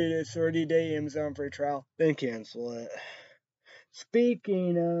 do a 30-day Amazon free trial. Then cancel it.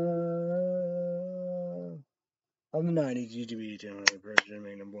 Speaking of the 90s, YouTube version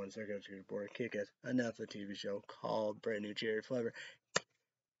made number 1 second skateboard kick-ass. Enough a TV show called Brand New Cherry Flavor.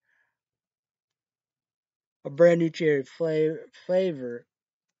 A brand new cherry flavor.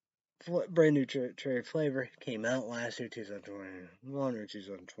 Brand new cherry flavor came out last year, 2021 or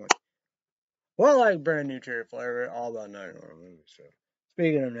 2020. Well, like brand new cherry flavor, all about 9 horror movies. So,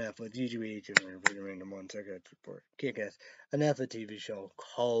 speaking of Netflix, YouTube random 1 second report. Kick-ass. A Netflix TV show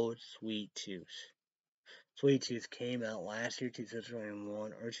called Sweet Tooth. Sweet Tooth came out last year,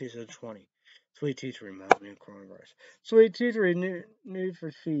 2021 or 2020. Sweet Tooth reminded me of coronavirus. Sweet Tooth renewed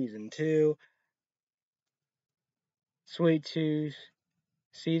for season 2. Sweet Tooth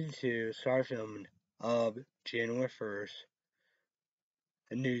Season 2 started filming of January 1st.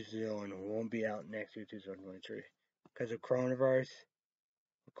 And New Zealand won't be out next year, 2023. Because of coronavirus,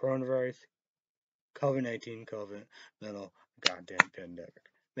 COVID-19, mental goddamn pandemic.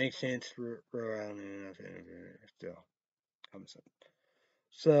 Makes sense around enough still. Coming soon.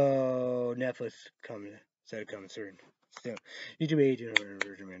 So, Netflix said coming soon. Still. YouTube 18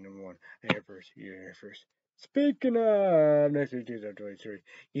 version number 1. Air first. Speaking of next year, 2023,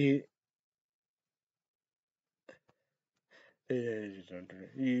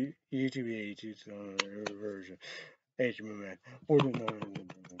 YouTube 18 version. HBO Max.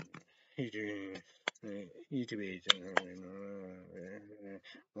 YouTube 18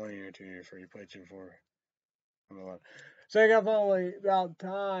 1 year, 2 years free. Play 2 4. So I got finally about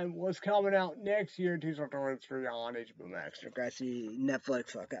time. What's coming out next year, 2023 on HBO Max? You guys see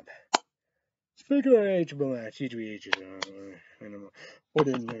Netflix fuck up. Speaking of HBO Max, YouTube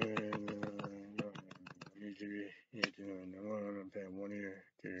 18 1 year,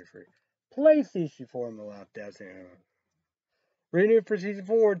 2 year free. PlayStation 4 Malaf, that's it. Renewed for season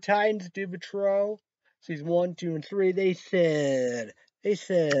 4, Titans Doom Patrol. Season 1, 2, and 3. They said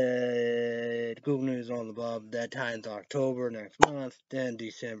Google News on the Bob that Titans October next month, then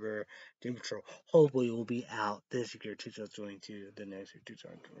December Doom Patrol. Hopefully it will be out this year, 2022, the next year,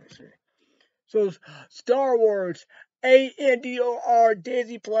 2023. So Star Wars, ANDOR,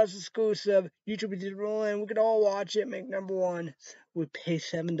 Disney Plus exclusive, YouTube digital, and we can all watch it. Make number one. We pay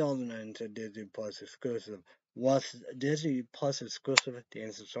 $7.99 to Disney Plus exclusive. What's Disney Plus exclusive?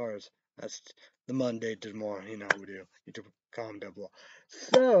 Dance of Stars. That's the Monday to tomorrow. You know how we do. YouTube comment down below.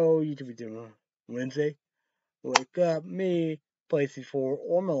 So YouTube tomorrow, Wednesday. Wake up, me, PlayStation 4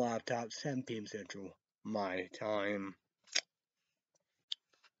 or my laptop, 7 p.m. Central, my time.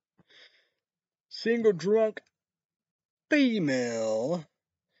 Single drunk female.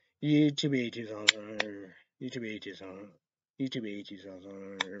 YouTube ages on YouTube ages on YouTube ages on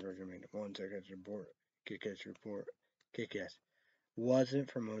 1 second report. Kick-ass report. Kick-ass. Wasn't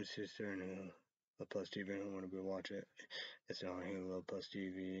for most sister and Love Plus TV. I don't want to go watch it. It's on here, Love Plus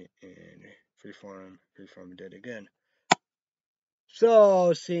TV and Freeform did again.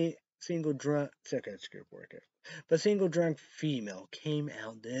 So single drunk second script worker. But single drunk female came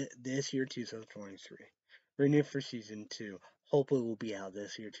out this year 2023. Renewed for season 2. Hopefully will be out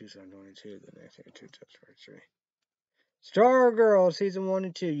this year 2022, the next year 2023. Stargirl season 1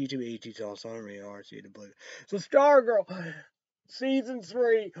 and 2, YouTube HD's also on RC to believe. So Stargirl season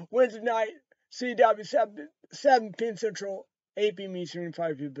 3, Wednesday night, CW 7 p.m. Central, 8 p.m. Eastern,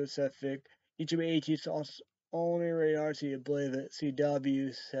 5 p.m. Pacific. YouTube HD's also only radar, so you believe it.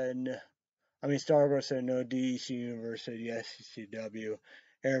 CW said, Stargirl said no. DC Universe said yes. CW.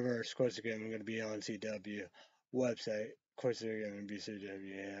 Eververse, of course, again, going to be on CW. Website, of course, they're going to be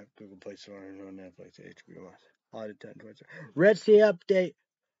CW app, Google Play Store, no Netflix, HBO Max. All the time. Red Sea update.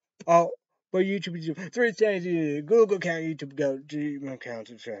 Oh, but YouTube, 3 things you Google account, YouTube go, Gmail account,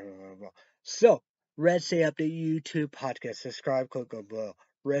 subscribe, blah, blah, blah. So, Red Sea update, YouTube podcast, subscribe, click below.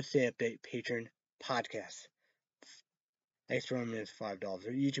 Red Sea update, Patreon podcast. Extra 1 minute is $5.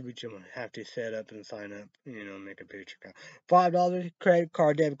 YouTube will have to set up and sign up, make a Patreon account. $5, credit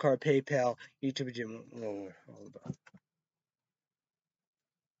card, debit card, PayPal, YouTube Gym, all about.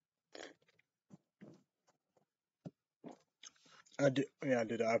 I did.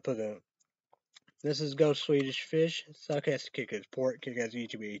 I put a. This is Go Swedish Fish. Suck ass kick ass pork. Kick ass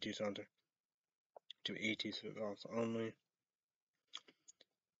YouTube 80 something. To 80 sauce only.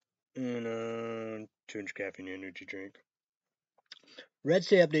 And 200 caffeine energy drink. Red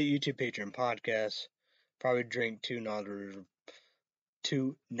State Update YouTube Patreon podcast. Probably drink two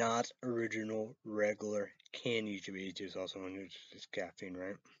not original regular can YouTube 80 sauce only. It's caffeine,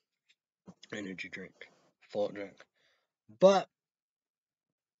 right? Energy drink. Full drink. But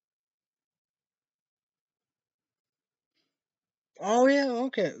oh yeah,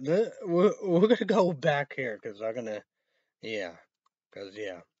 okay. We're gonna go back here because I'm gonna because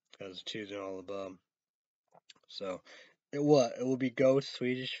choosing all above. So it will be Ghost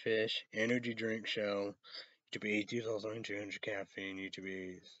Swedish Fish Energy Drink Show. To be 80 also 200 caffeine. To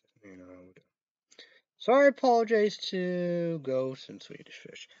be Sorry, apologize to Ghost and Swedish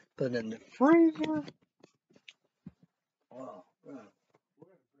Fish. Put in the freezer. Wow.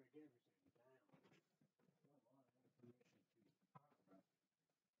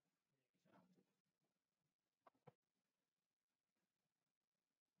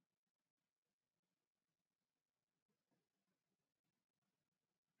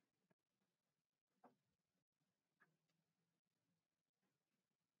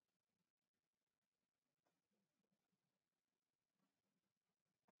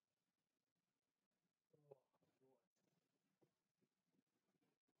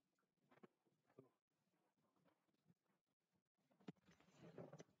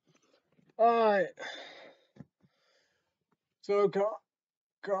 Alright. So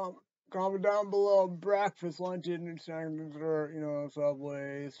comment down below breakfast, lunch, dinner, snack, dessert,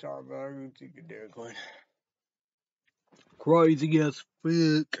 Subway, Starbucks, you can do it. Crazy as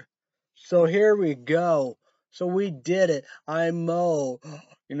fuck. So here we go. So we did it. I mow, I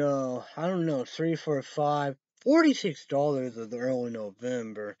don't know, 3 for $5, $46 of the early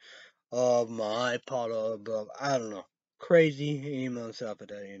November of my iPod above. I don't know. Crazy emo stuff a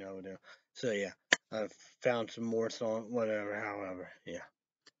day, So yeah, I found some more song, whatever, however, yeah.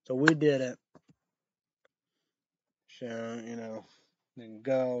 So we did it. So, then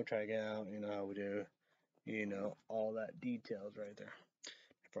go, try to get out, how we do, all that details right there.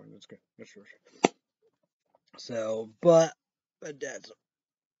 That's good. That's for sure. So, but that's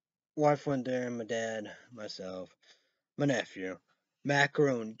wife went there, my dad, myself, my nephew.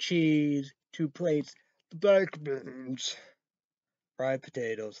 Macaroni cheese, 2 plates, the baked beans, fried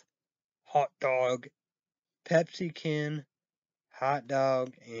potatoes, hot dog, Pepsi can, hot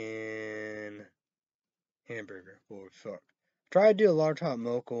dog, and hamburger. Holy fuck. Tried to do a large hot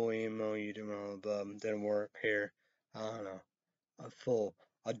mocha, emo, YouTube, all above. Didn't work here. I don't know. I'm full.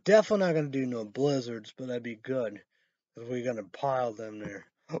 I'm definitely not gonna do no blizzards, but that'd be good. Cause we're gonna pile them there.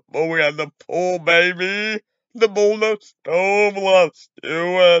 But we got the pool, baby. The pool, the stove. Let's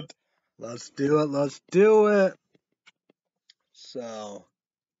do it. Let's do it. Let's do it. So,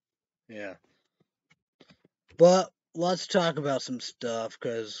 yeah. But let's talk about some stuff,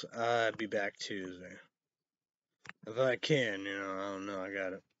 cause I'll be back Tuesday. If I can, I don't know. I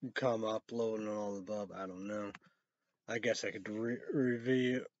gotta come uploading and all the above. I don't know. I guess I could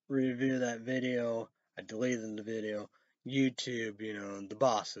review that video. I deleted the video. YouTube, the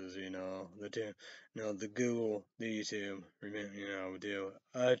bosses, the Google, the YouTube, do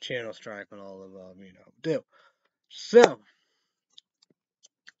a channel strike on all of them, do. So,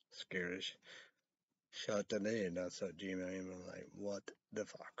 scared shut the name. That's what Gmail email like. What the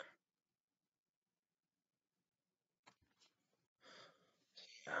fuck?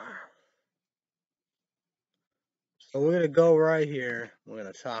 So we're gonna go right here. We're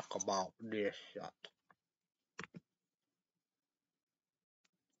gonna talk about this shit.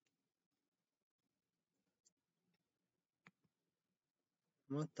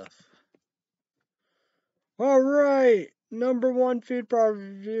 What the Alright, number 1 food product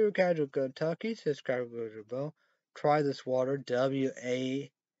review, Casual Kentucky, subscribe to the bell. Try this water,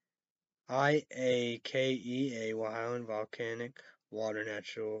 WAIAKEA, Wyoming Volcanic Water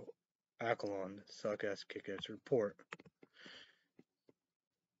Natural Alkaline, suck ass kick ass report.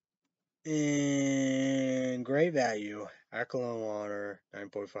 And great value, alkaline water,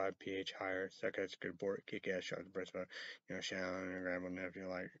 9.5 pH higher, suck ass good report, kick ass shot the breast milk, shower and grab one if you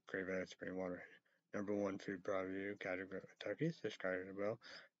like, great value spring water. Number 1 food product review, Casual Kentucky, subscribe to the bell.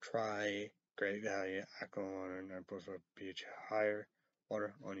 Try great value, alkaline water, 9.5 pH higher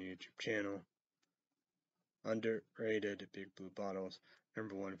water on the YouTube channel. Underrated big blue bottles.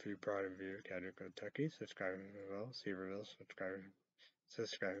 Number 1 food product review, Casual Kentucky, subscribe to the bell. See reviews,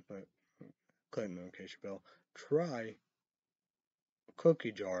 subscribe, click the notification bell. Try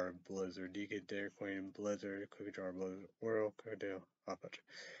Cookie Jar Blizzard, DK Dairy Queen Blizzard, Cookie Jar Blizzard, World Cardell, Hot Punch.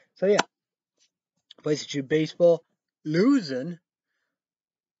 So yeah, Place to shoot baseball, losing.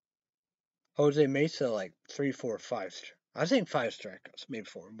 Jose Mesa like 3, 4, 5. I think 5 strikeouts, maybe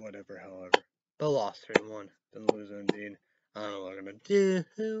 4, whatever, however. But lost 3-1. Been losing indeed. I don't know what I'm gonna do.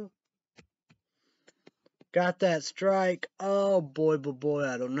 Got that strike. Oh boy,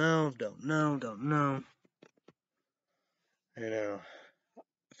 I don't know.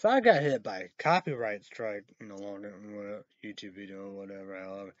 If I got hit by a copyright strike, long YouTube video or whatever,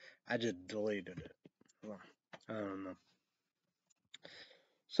 however, I just deleted it. Well, I don't know.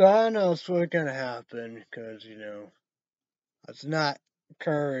 So I know it's what's gonna happen, because, it's not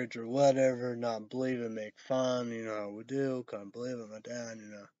courage or whatever, not believing, make fun, how we do, can't believe it, my dad,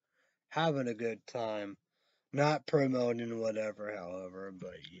 having a good time, not promoting whatever, however,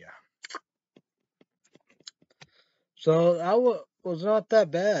 but yeah. So that was not that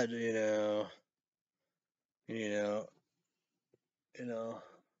bad,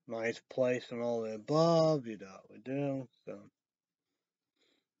 nice place and all the above, we do, so.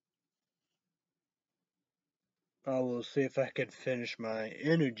 I will see if I can finish my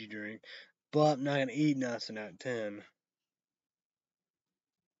energy drink, but I'm not gonna eat nothing at 10.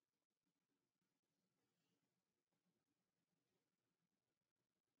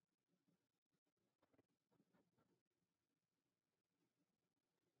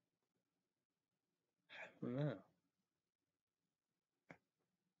 No.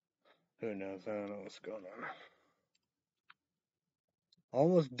 Who knows? I don't know what's going on.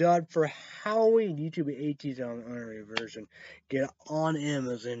 Almost done for Halloween. YouTube AT's on honorary version. Get it on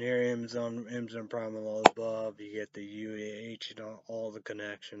Amazon here, Amazon Prime and all above. You get the UAH and all the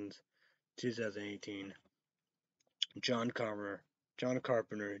connections. 2018. John Carpenter,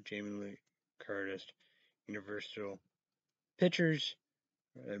 Jamie Lee Curtis, Universal Pictures,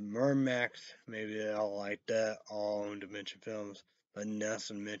 Miramax. Maybe they all like that. All on Dimension Films. But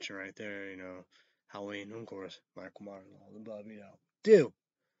Nelson mentioned right there, Halloween, of course, Michael Myers, all above, do.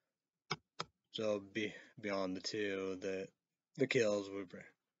 So beyond the 2, the kills would bring.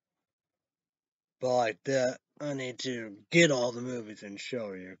 But like that, I need to get all the movies and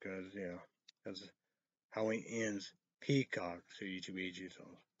show you, because Halloween ends Peacock, so YouTube AG, so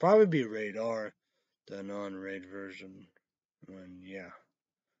probably be rated R, the non-rated version, and yeah.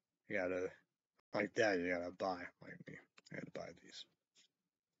 You gotta, like that, you gotta buy, like me. I gotta buy these.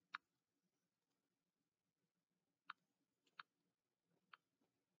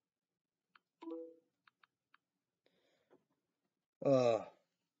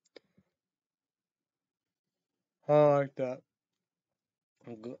 I like that.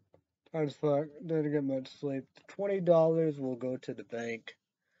 I'm good. I just fuck, didn't get much sleep. $20 will go to the bank.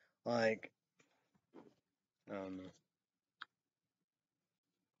 Like, I don't know.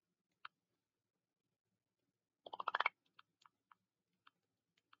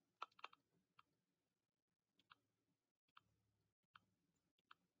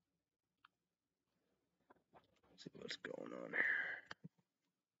 Let's see what's going on here.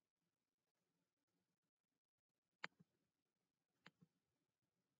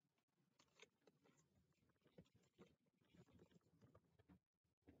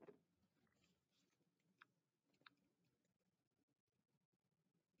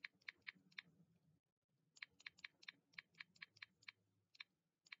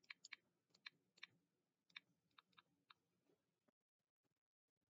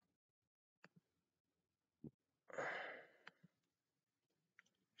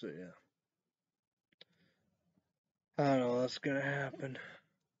 So yeah, I don't know what's gonna happen.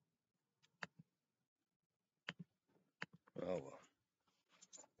 Oh well.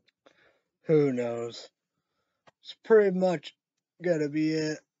 Who knows? It's pretty much gonna be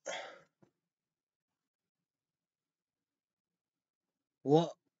it.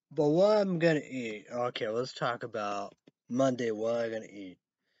 What? But what I'm gonna eat? Okay, let's talk about Monday. What I'm gonna eat?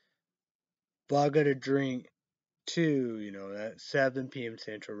 But I'm gonna drink two. You know, at 7 p.m.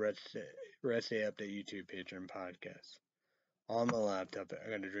 Central. Rest Day Update YouTube page and podcast on my laptop.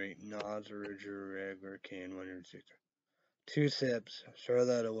 I'm gonna drink NOS Original Regular Can 160. 2 sips. Throw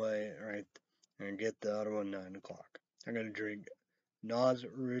that away, right, and get the other one 9 o'clock. I'm gonna drink NOS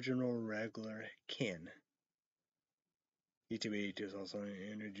Original Regular Can. E2H is also an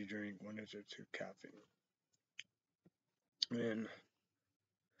energy drink, 102 caffeine. And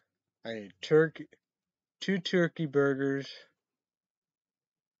I ate two turkey burgers.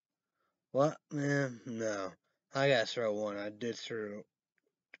 What? Man, no. I gotta throw one. I did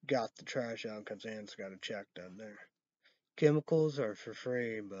got the trash out because Ann's got a check down there. Chemicals are for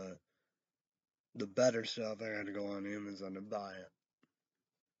free, but the better stuff, I gotta go on Amazon to buy it.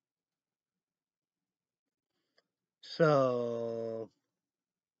 So,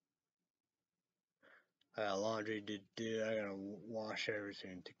 I got laundry to do. I gotta wash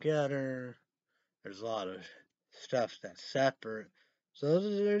everything together. There's a lot of stuff that's separate. So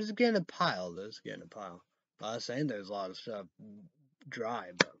there's getting a pile. But I was saying there's a lot of stuff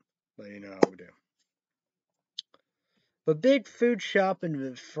dry, but you know how we do. But big food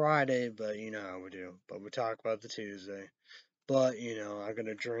shopping Friday, but you know how we do. But we talk about the Tuesday. But you know, I'm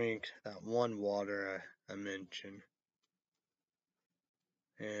gonna drink that one water I mentioned.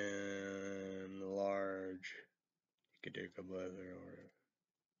 And the large Kadika Blazer or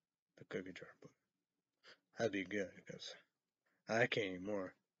the cookie jar. But that'd be good because I can't eat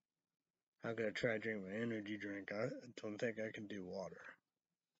more. I'm gonna try to drink my energy drink. I don't think I can do water.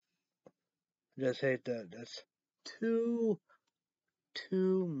 I just hate that. That's too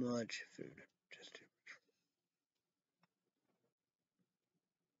much food. Just too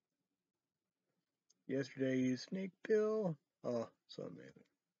much. Yesterday I used snake pill. Oh, so amazing.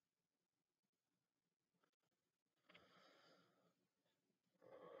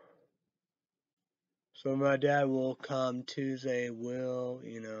 So my dad will come Tuesday. Will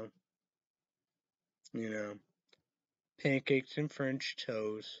pancakes and French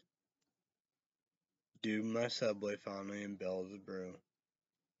toast. Do my Subway finally and Bell's Brew.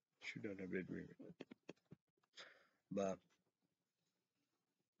 Shoot out a big agreement. But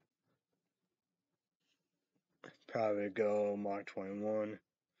probably go Mark 21.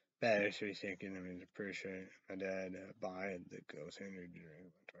 Bad actually thinking, I mean, pretty sure my dad buy the Ghost energy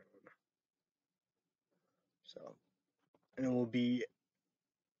drink. So, and it will be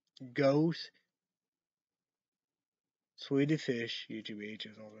Ghost, Swedish Fish, YouTube H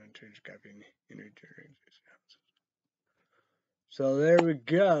is also in charge of caffeine energy drinks. So there we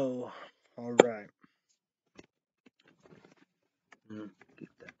go. All right.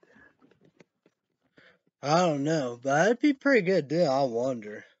 I don't know, but that'd be a pretty good deal. I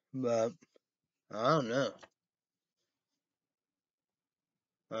wonder, but I don't know.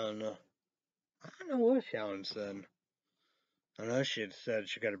 I don't know. I don't know what Sharon said. I know she had said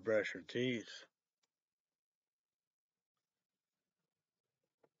she got to brush her teeth.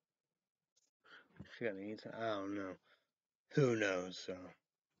 She got to eat. I don't know. Who knows? So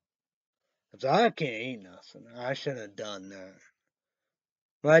I can't eat nothing. I shouldn't have done that.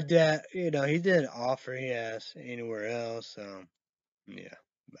 My dad, he didn't offer his anywhere else, so yeah.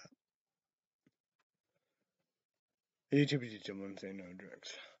 But YouTube wouldn't say no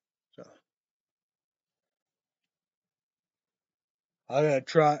drugs. So I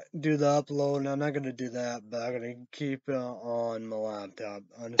gotta do the upload, and I'm not gonna do that, but I'm gonna keep it on my laptop.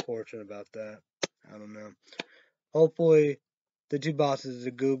 Unfortunate about that. I don't know. Hopefully, the two bosses,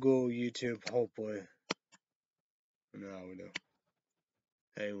 the Google, YouTube, hopefully. No, we do.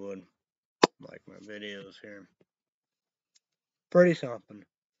 They would like my videos here. Pretty something.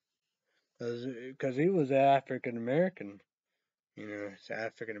 Because he was African American. He's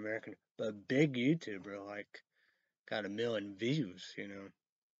African American. But big YouTuber, like, got 1,000,000 views,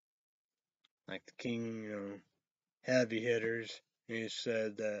 Like the king, heavy hitters. He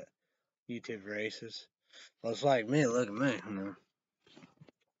said that YouTube racist. Well, it's like me, look at me,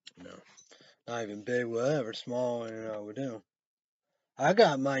 Not even big, whatever, small, we do. I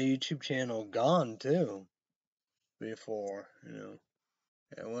got my YouTube channel gone too before,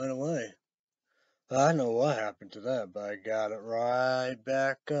 It went away. I know what happened to that, but I got it right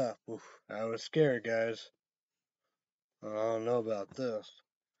back up. Oof, I was scared, guys. I don't know about this.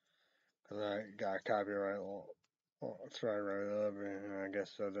 Because I got copyright law. Oh, it's right over, and I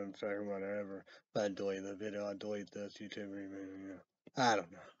guess I didn't say whatever. But I delete the video, I delete this YouTube, I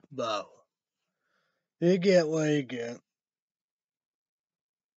don't know. But you get what you get.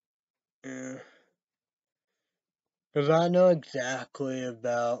 Yeah. Because I know exactly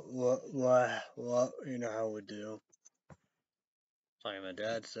about what, how we do. Like my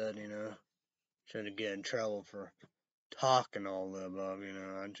dad said, shouldn't get in trouble for talking all the above,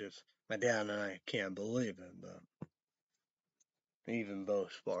 my dad and I can't believe it, but even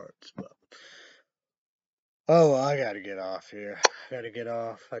both parts, but. Oh, I gotta get off here. I gotta get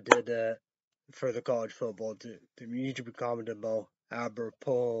off. I did that for the college football. The YouTube commendable Albert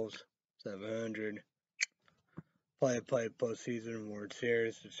Pujols 700. Play postseason World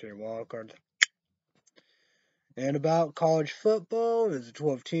Series, this year wild cards. And about college football, it's the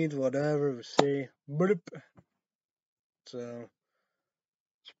 12 teams, whatever, we'll see. So,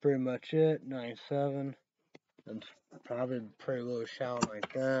 that's pretty much it. 97. That's probably pretty little shout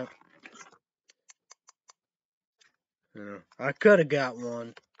like that. I could have got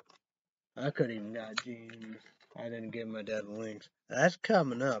one. I could have even got jeans. I didn't give my dad the links. That's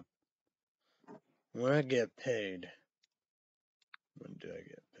coming up. When I get paid. When do I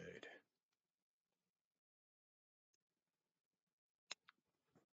get paid?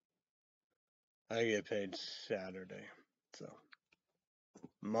 I get paid Saturday. So,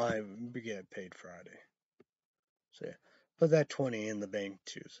 might get paid Friday. So, yeah. Put that 20 in the bank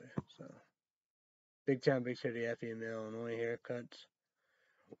Tuesday. So, Big Town, Big City, FEM, Illinois haircuts.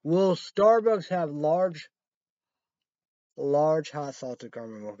 Will Starbucks have large hot salted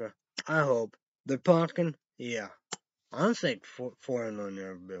caramel mocha? I hope. The pumpkin? Yeah. I don't think foreign one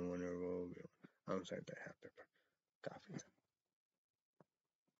never been one or will be. I don't think they have their coffee.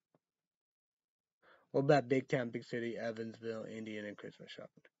 What about Big Town, Big City, Evansville, Indiana, Christmas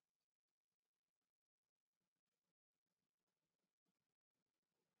shopping?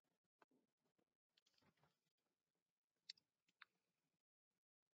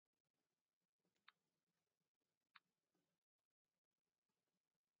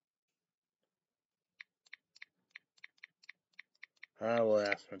 I will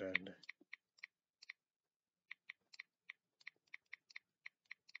ask my dad.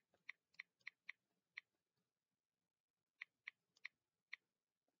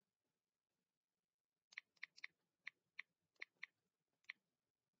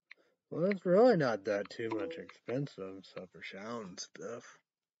 Well, it's really not that too much expensive except for shower and stuff.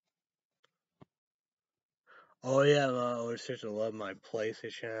 Oh yeah, my older sister loved my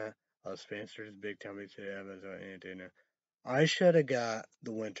PlayStation. Spencer's Big Time Big City Evansville. I should have got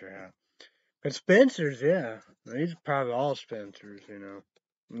the winter hat. But Spencer's, yeah. These are probably all Spencer's,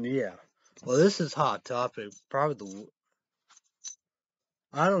 Yeah. Well, this is Hot Topic. Probably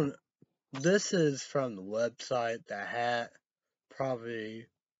I don't. This is from the website. The hat probably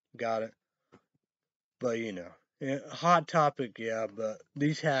got it, but Hot Topic, yeah. But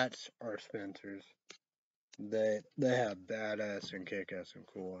these hats are Spencer's. They have badass and kick-ass and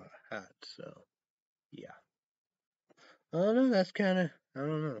cool hats. So yeah. I don't know. That's kind of I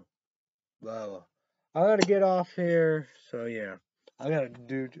don't know. Well, I gotta get off here. So yeah, I gotta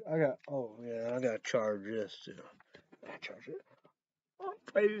do. Oh yeah, I gotta charge this too. I charge it. Oh,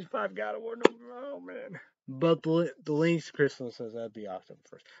 Ladies 5 got a word. Oh man. But the links Crystal says that'd be awesome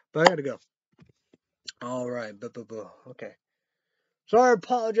first. But I gotta go. All right. Okay. Sorry,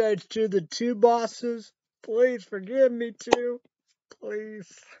 apologize to the two bosses. Please forgive me too.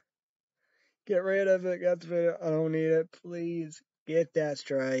 Please. Get rid of it. Get rid of it. I don't need it. Please get that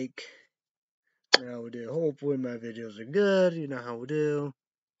strike. You know how we do. Hopefully my videos are good. You know how we do.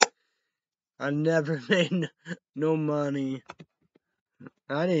 I never made no money.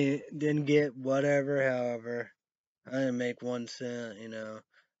 I didn't get whatever, however. I didn't make 1 cent,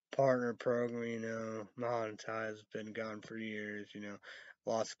 Partner program, monetized, been gone for years,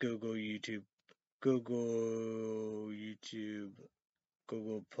 Lost YouTube, Google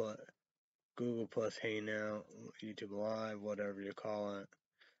Plus, Google Plus Hangout, YouTube Live, whatever you call it.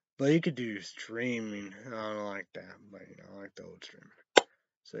 But you could do streaming. I don't like that, but I like the old streaming.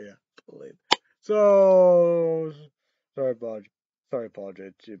 So yeah, believe. So sorry,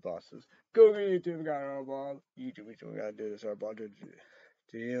 apologize to bosses. Google YouTube got no boss. YouTube we gotta do this. Sorry, apologize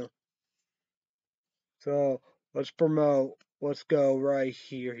to you. So let's promote. Let's go right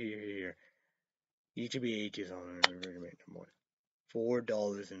here. YouTube is on recommend one.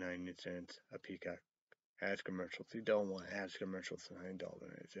 $4.90 a Peacock. Ads commercials. You don't want ads commercials for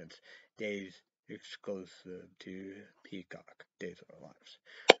 $9.90. Days exclusive to Peacock. Days of our lives.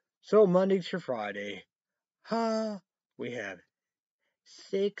 So Monday to Friday, we have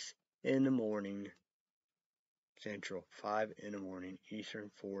 6 in the morning Central, 5 in the morning Eastern,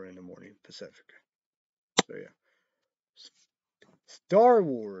 4 in the morning Pacific. So yeah, Star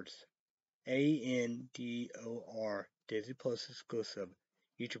Wars, ANDOR, Disney Plus exclusive.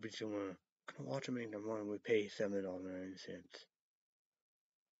 YouTube is gonna watch them in the morning. We pay $7.90.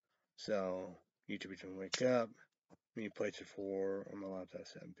 So YouTube is gonna wake up. Me place it 4 on my laptop at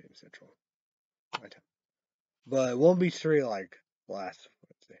 7 p.m. Central. My time. But it won't be 3 like last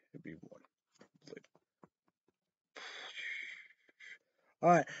Wednesday. It'll be 1.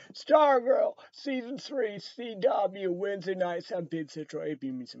 Alright, Stargirl, Season 3, CW, Wednesday night, 7 p.m. Central, 8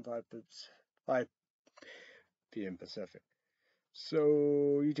 p.m. Eastern, 5 p.m. Pacific. So,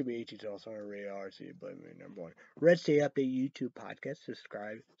 YouTube AT is also on radar, so you blame me, number 1. Red State Update YouTube podcast,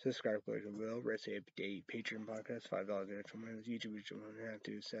 subscribe, please, will. Red State Update Patreon podcast, $5 extra month. YouTube, you don't have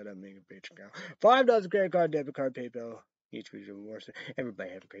to set up, make a Patreon account. $5 credit card, debit card, PayPal. YouTube rewards.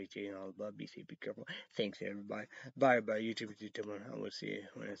 Everybody have a great day and all above. Be safe, be careful. Thanks everybody. Bye YouTube. I will see you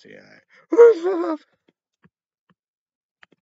when I see you.